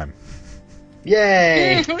this time.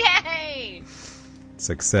 Yay! Yay!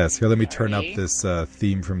 Success. Here, let me turn up this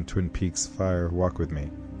theme from Twin Peaks Fire Walk With Me.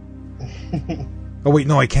 Oh, wait,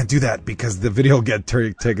 no, I can't do that because the video will get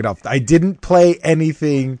taken off. I didn't play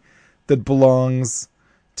anything that belongs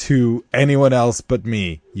to anyone else but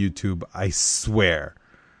me, YouTube. I swear.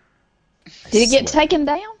 Did it get taken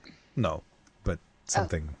down? No, but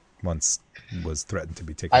something once was threatened to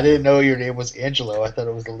be taken I didn't down. know your name was Angelo. I thought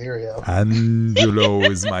it was Illyrio. Angelo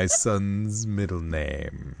is my son's middle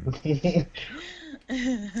name.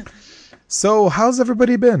 So, how's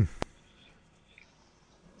everybody been?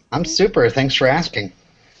 I'm super. Thanks for asking.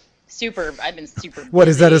 Super. I've been super busy. What,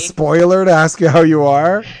 is that a spoiler to ask you how you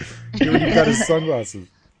are? You got his sunglasses.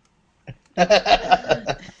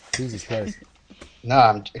 Jesus Christ. No,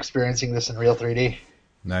 I'm experiencing this in real 3D.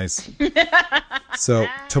 Nice. So,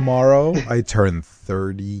 tomorrow I turn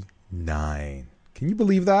 39. Can you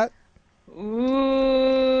believe that?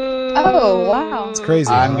 Ooh. Oh, wow. It's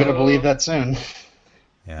crazy. I'm going to believe that soon.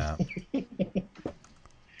 Yeah.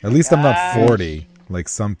 At least I'm not 40, like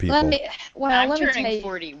some people. I'm let me tell turning you.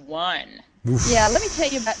 41. Oof. Yeah, let me tell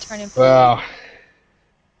you about turning 40. Well,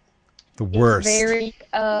 The worst. It's very,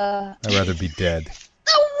 I'd rather be dead.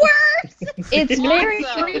 the worst! It's very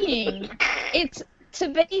Awesome. freeing. It's to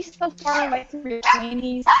be so far away from your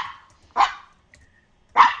 20s.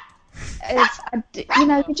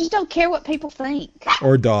 You just don't care what people think.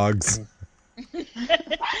 Or dogs. He's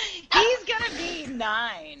gonna be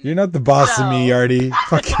 9. You're not the boss of me, Artie.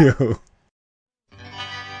 Fuck you.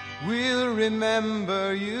 We'll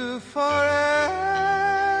remember you forever,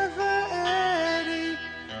 Eddie.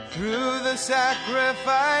 Through the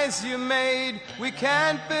sacrifice you made, we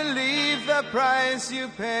can't believe the price you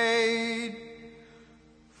paid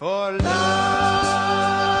for love.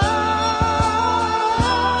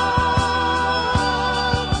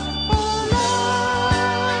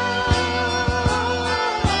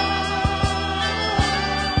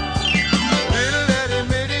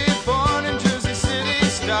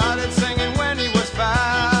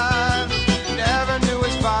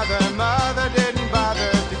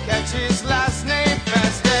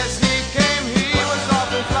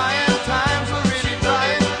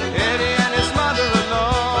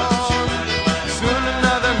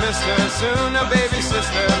 Soon a baby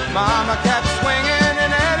sister, Mama kept swinging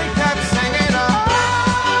and Eddie kept singing.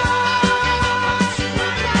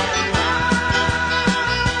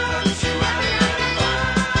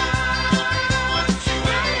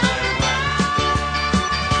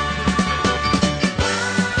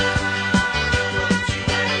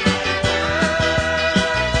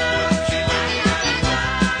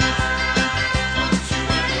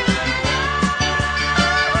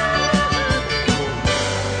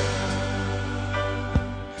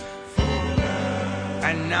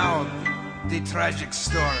 And now, the tragic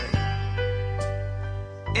story.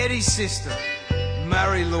 Eddie's sister,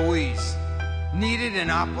 Mary Louise, needed an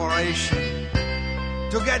operation.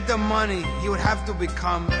 To get the money, he would have to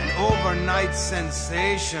become an overnight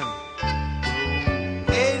sensation.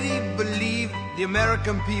 Eddie believed the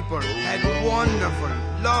American people had wonderful,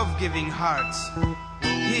 love-giving hearts.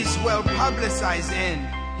 His well-publicized end,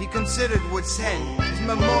 he considered would send his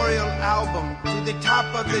memorial album to the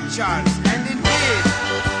top of the charts, and it did.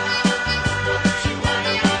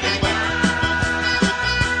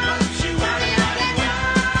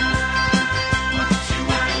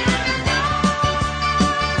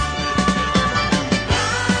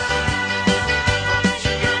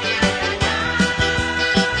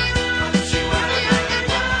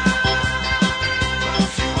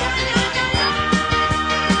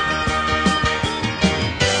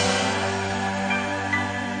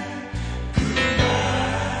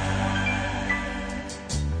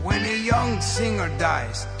 Singer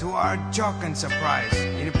dies, to our shock and surprise,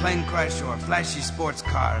 in a plane crash or a flashy sports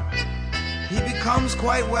car. He becomes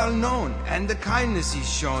quite well known, and the kindness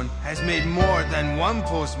he's shown has made more than one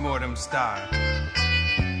post-mortem star.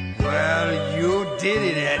 Well, you did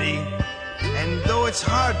it, Eddie. And though it's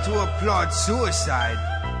hard to applaud suicide,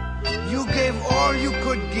 you gave all you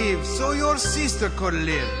could give so your sister could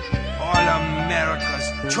live. All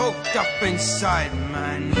America's choked up inside,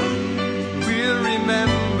 man.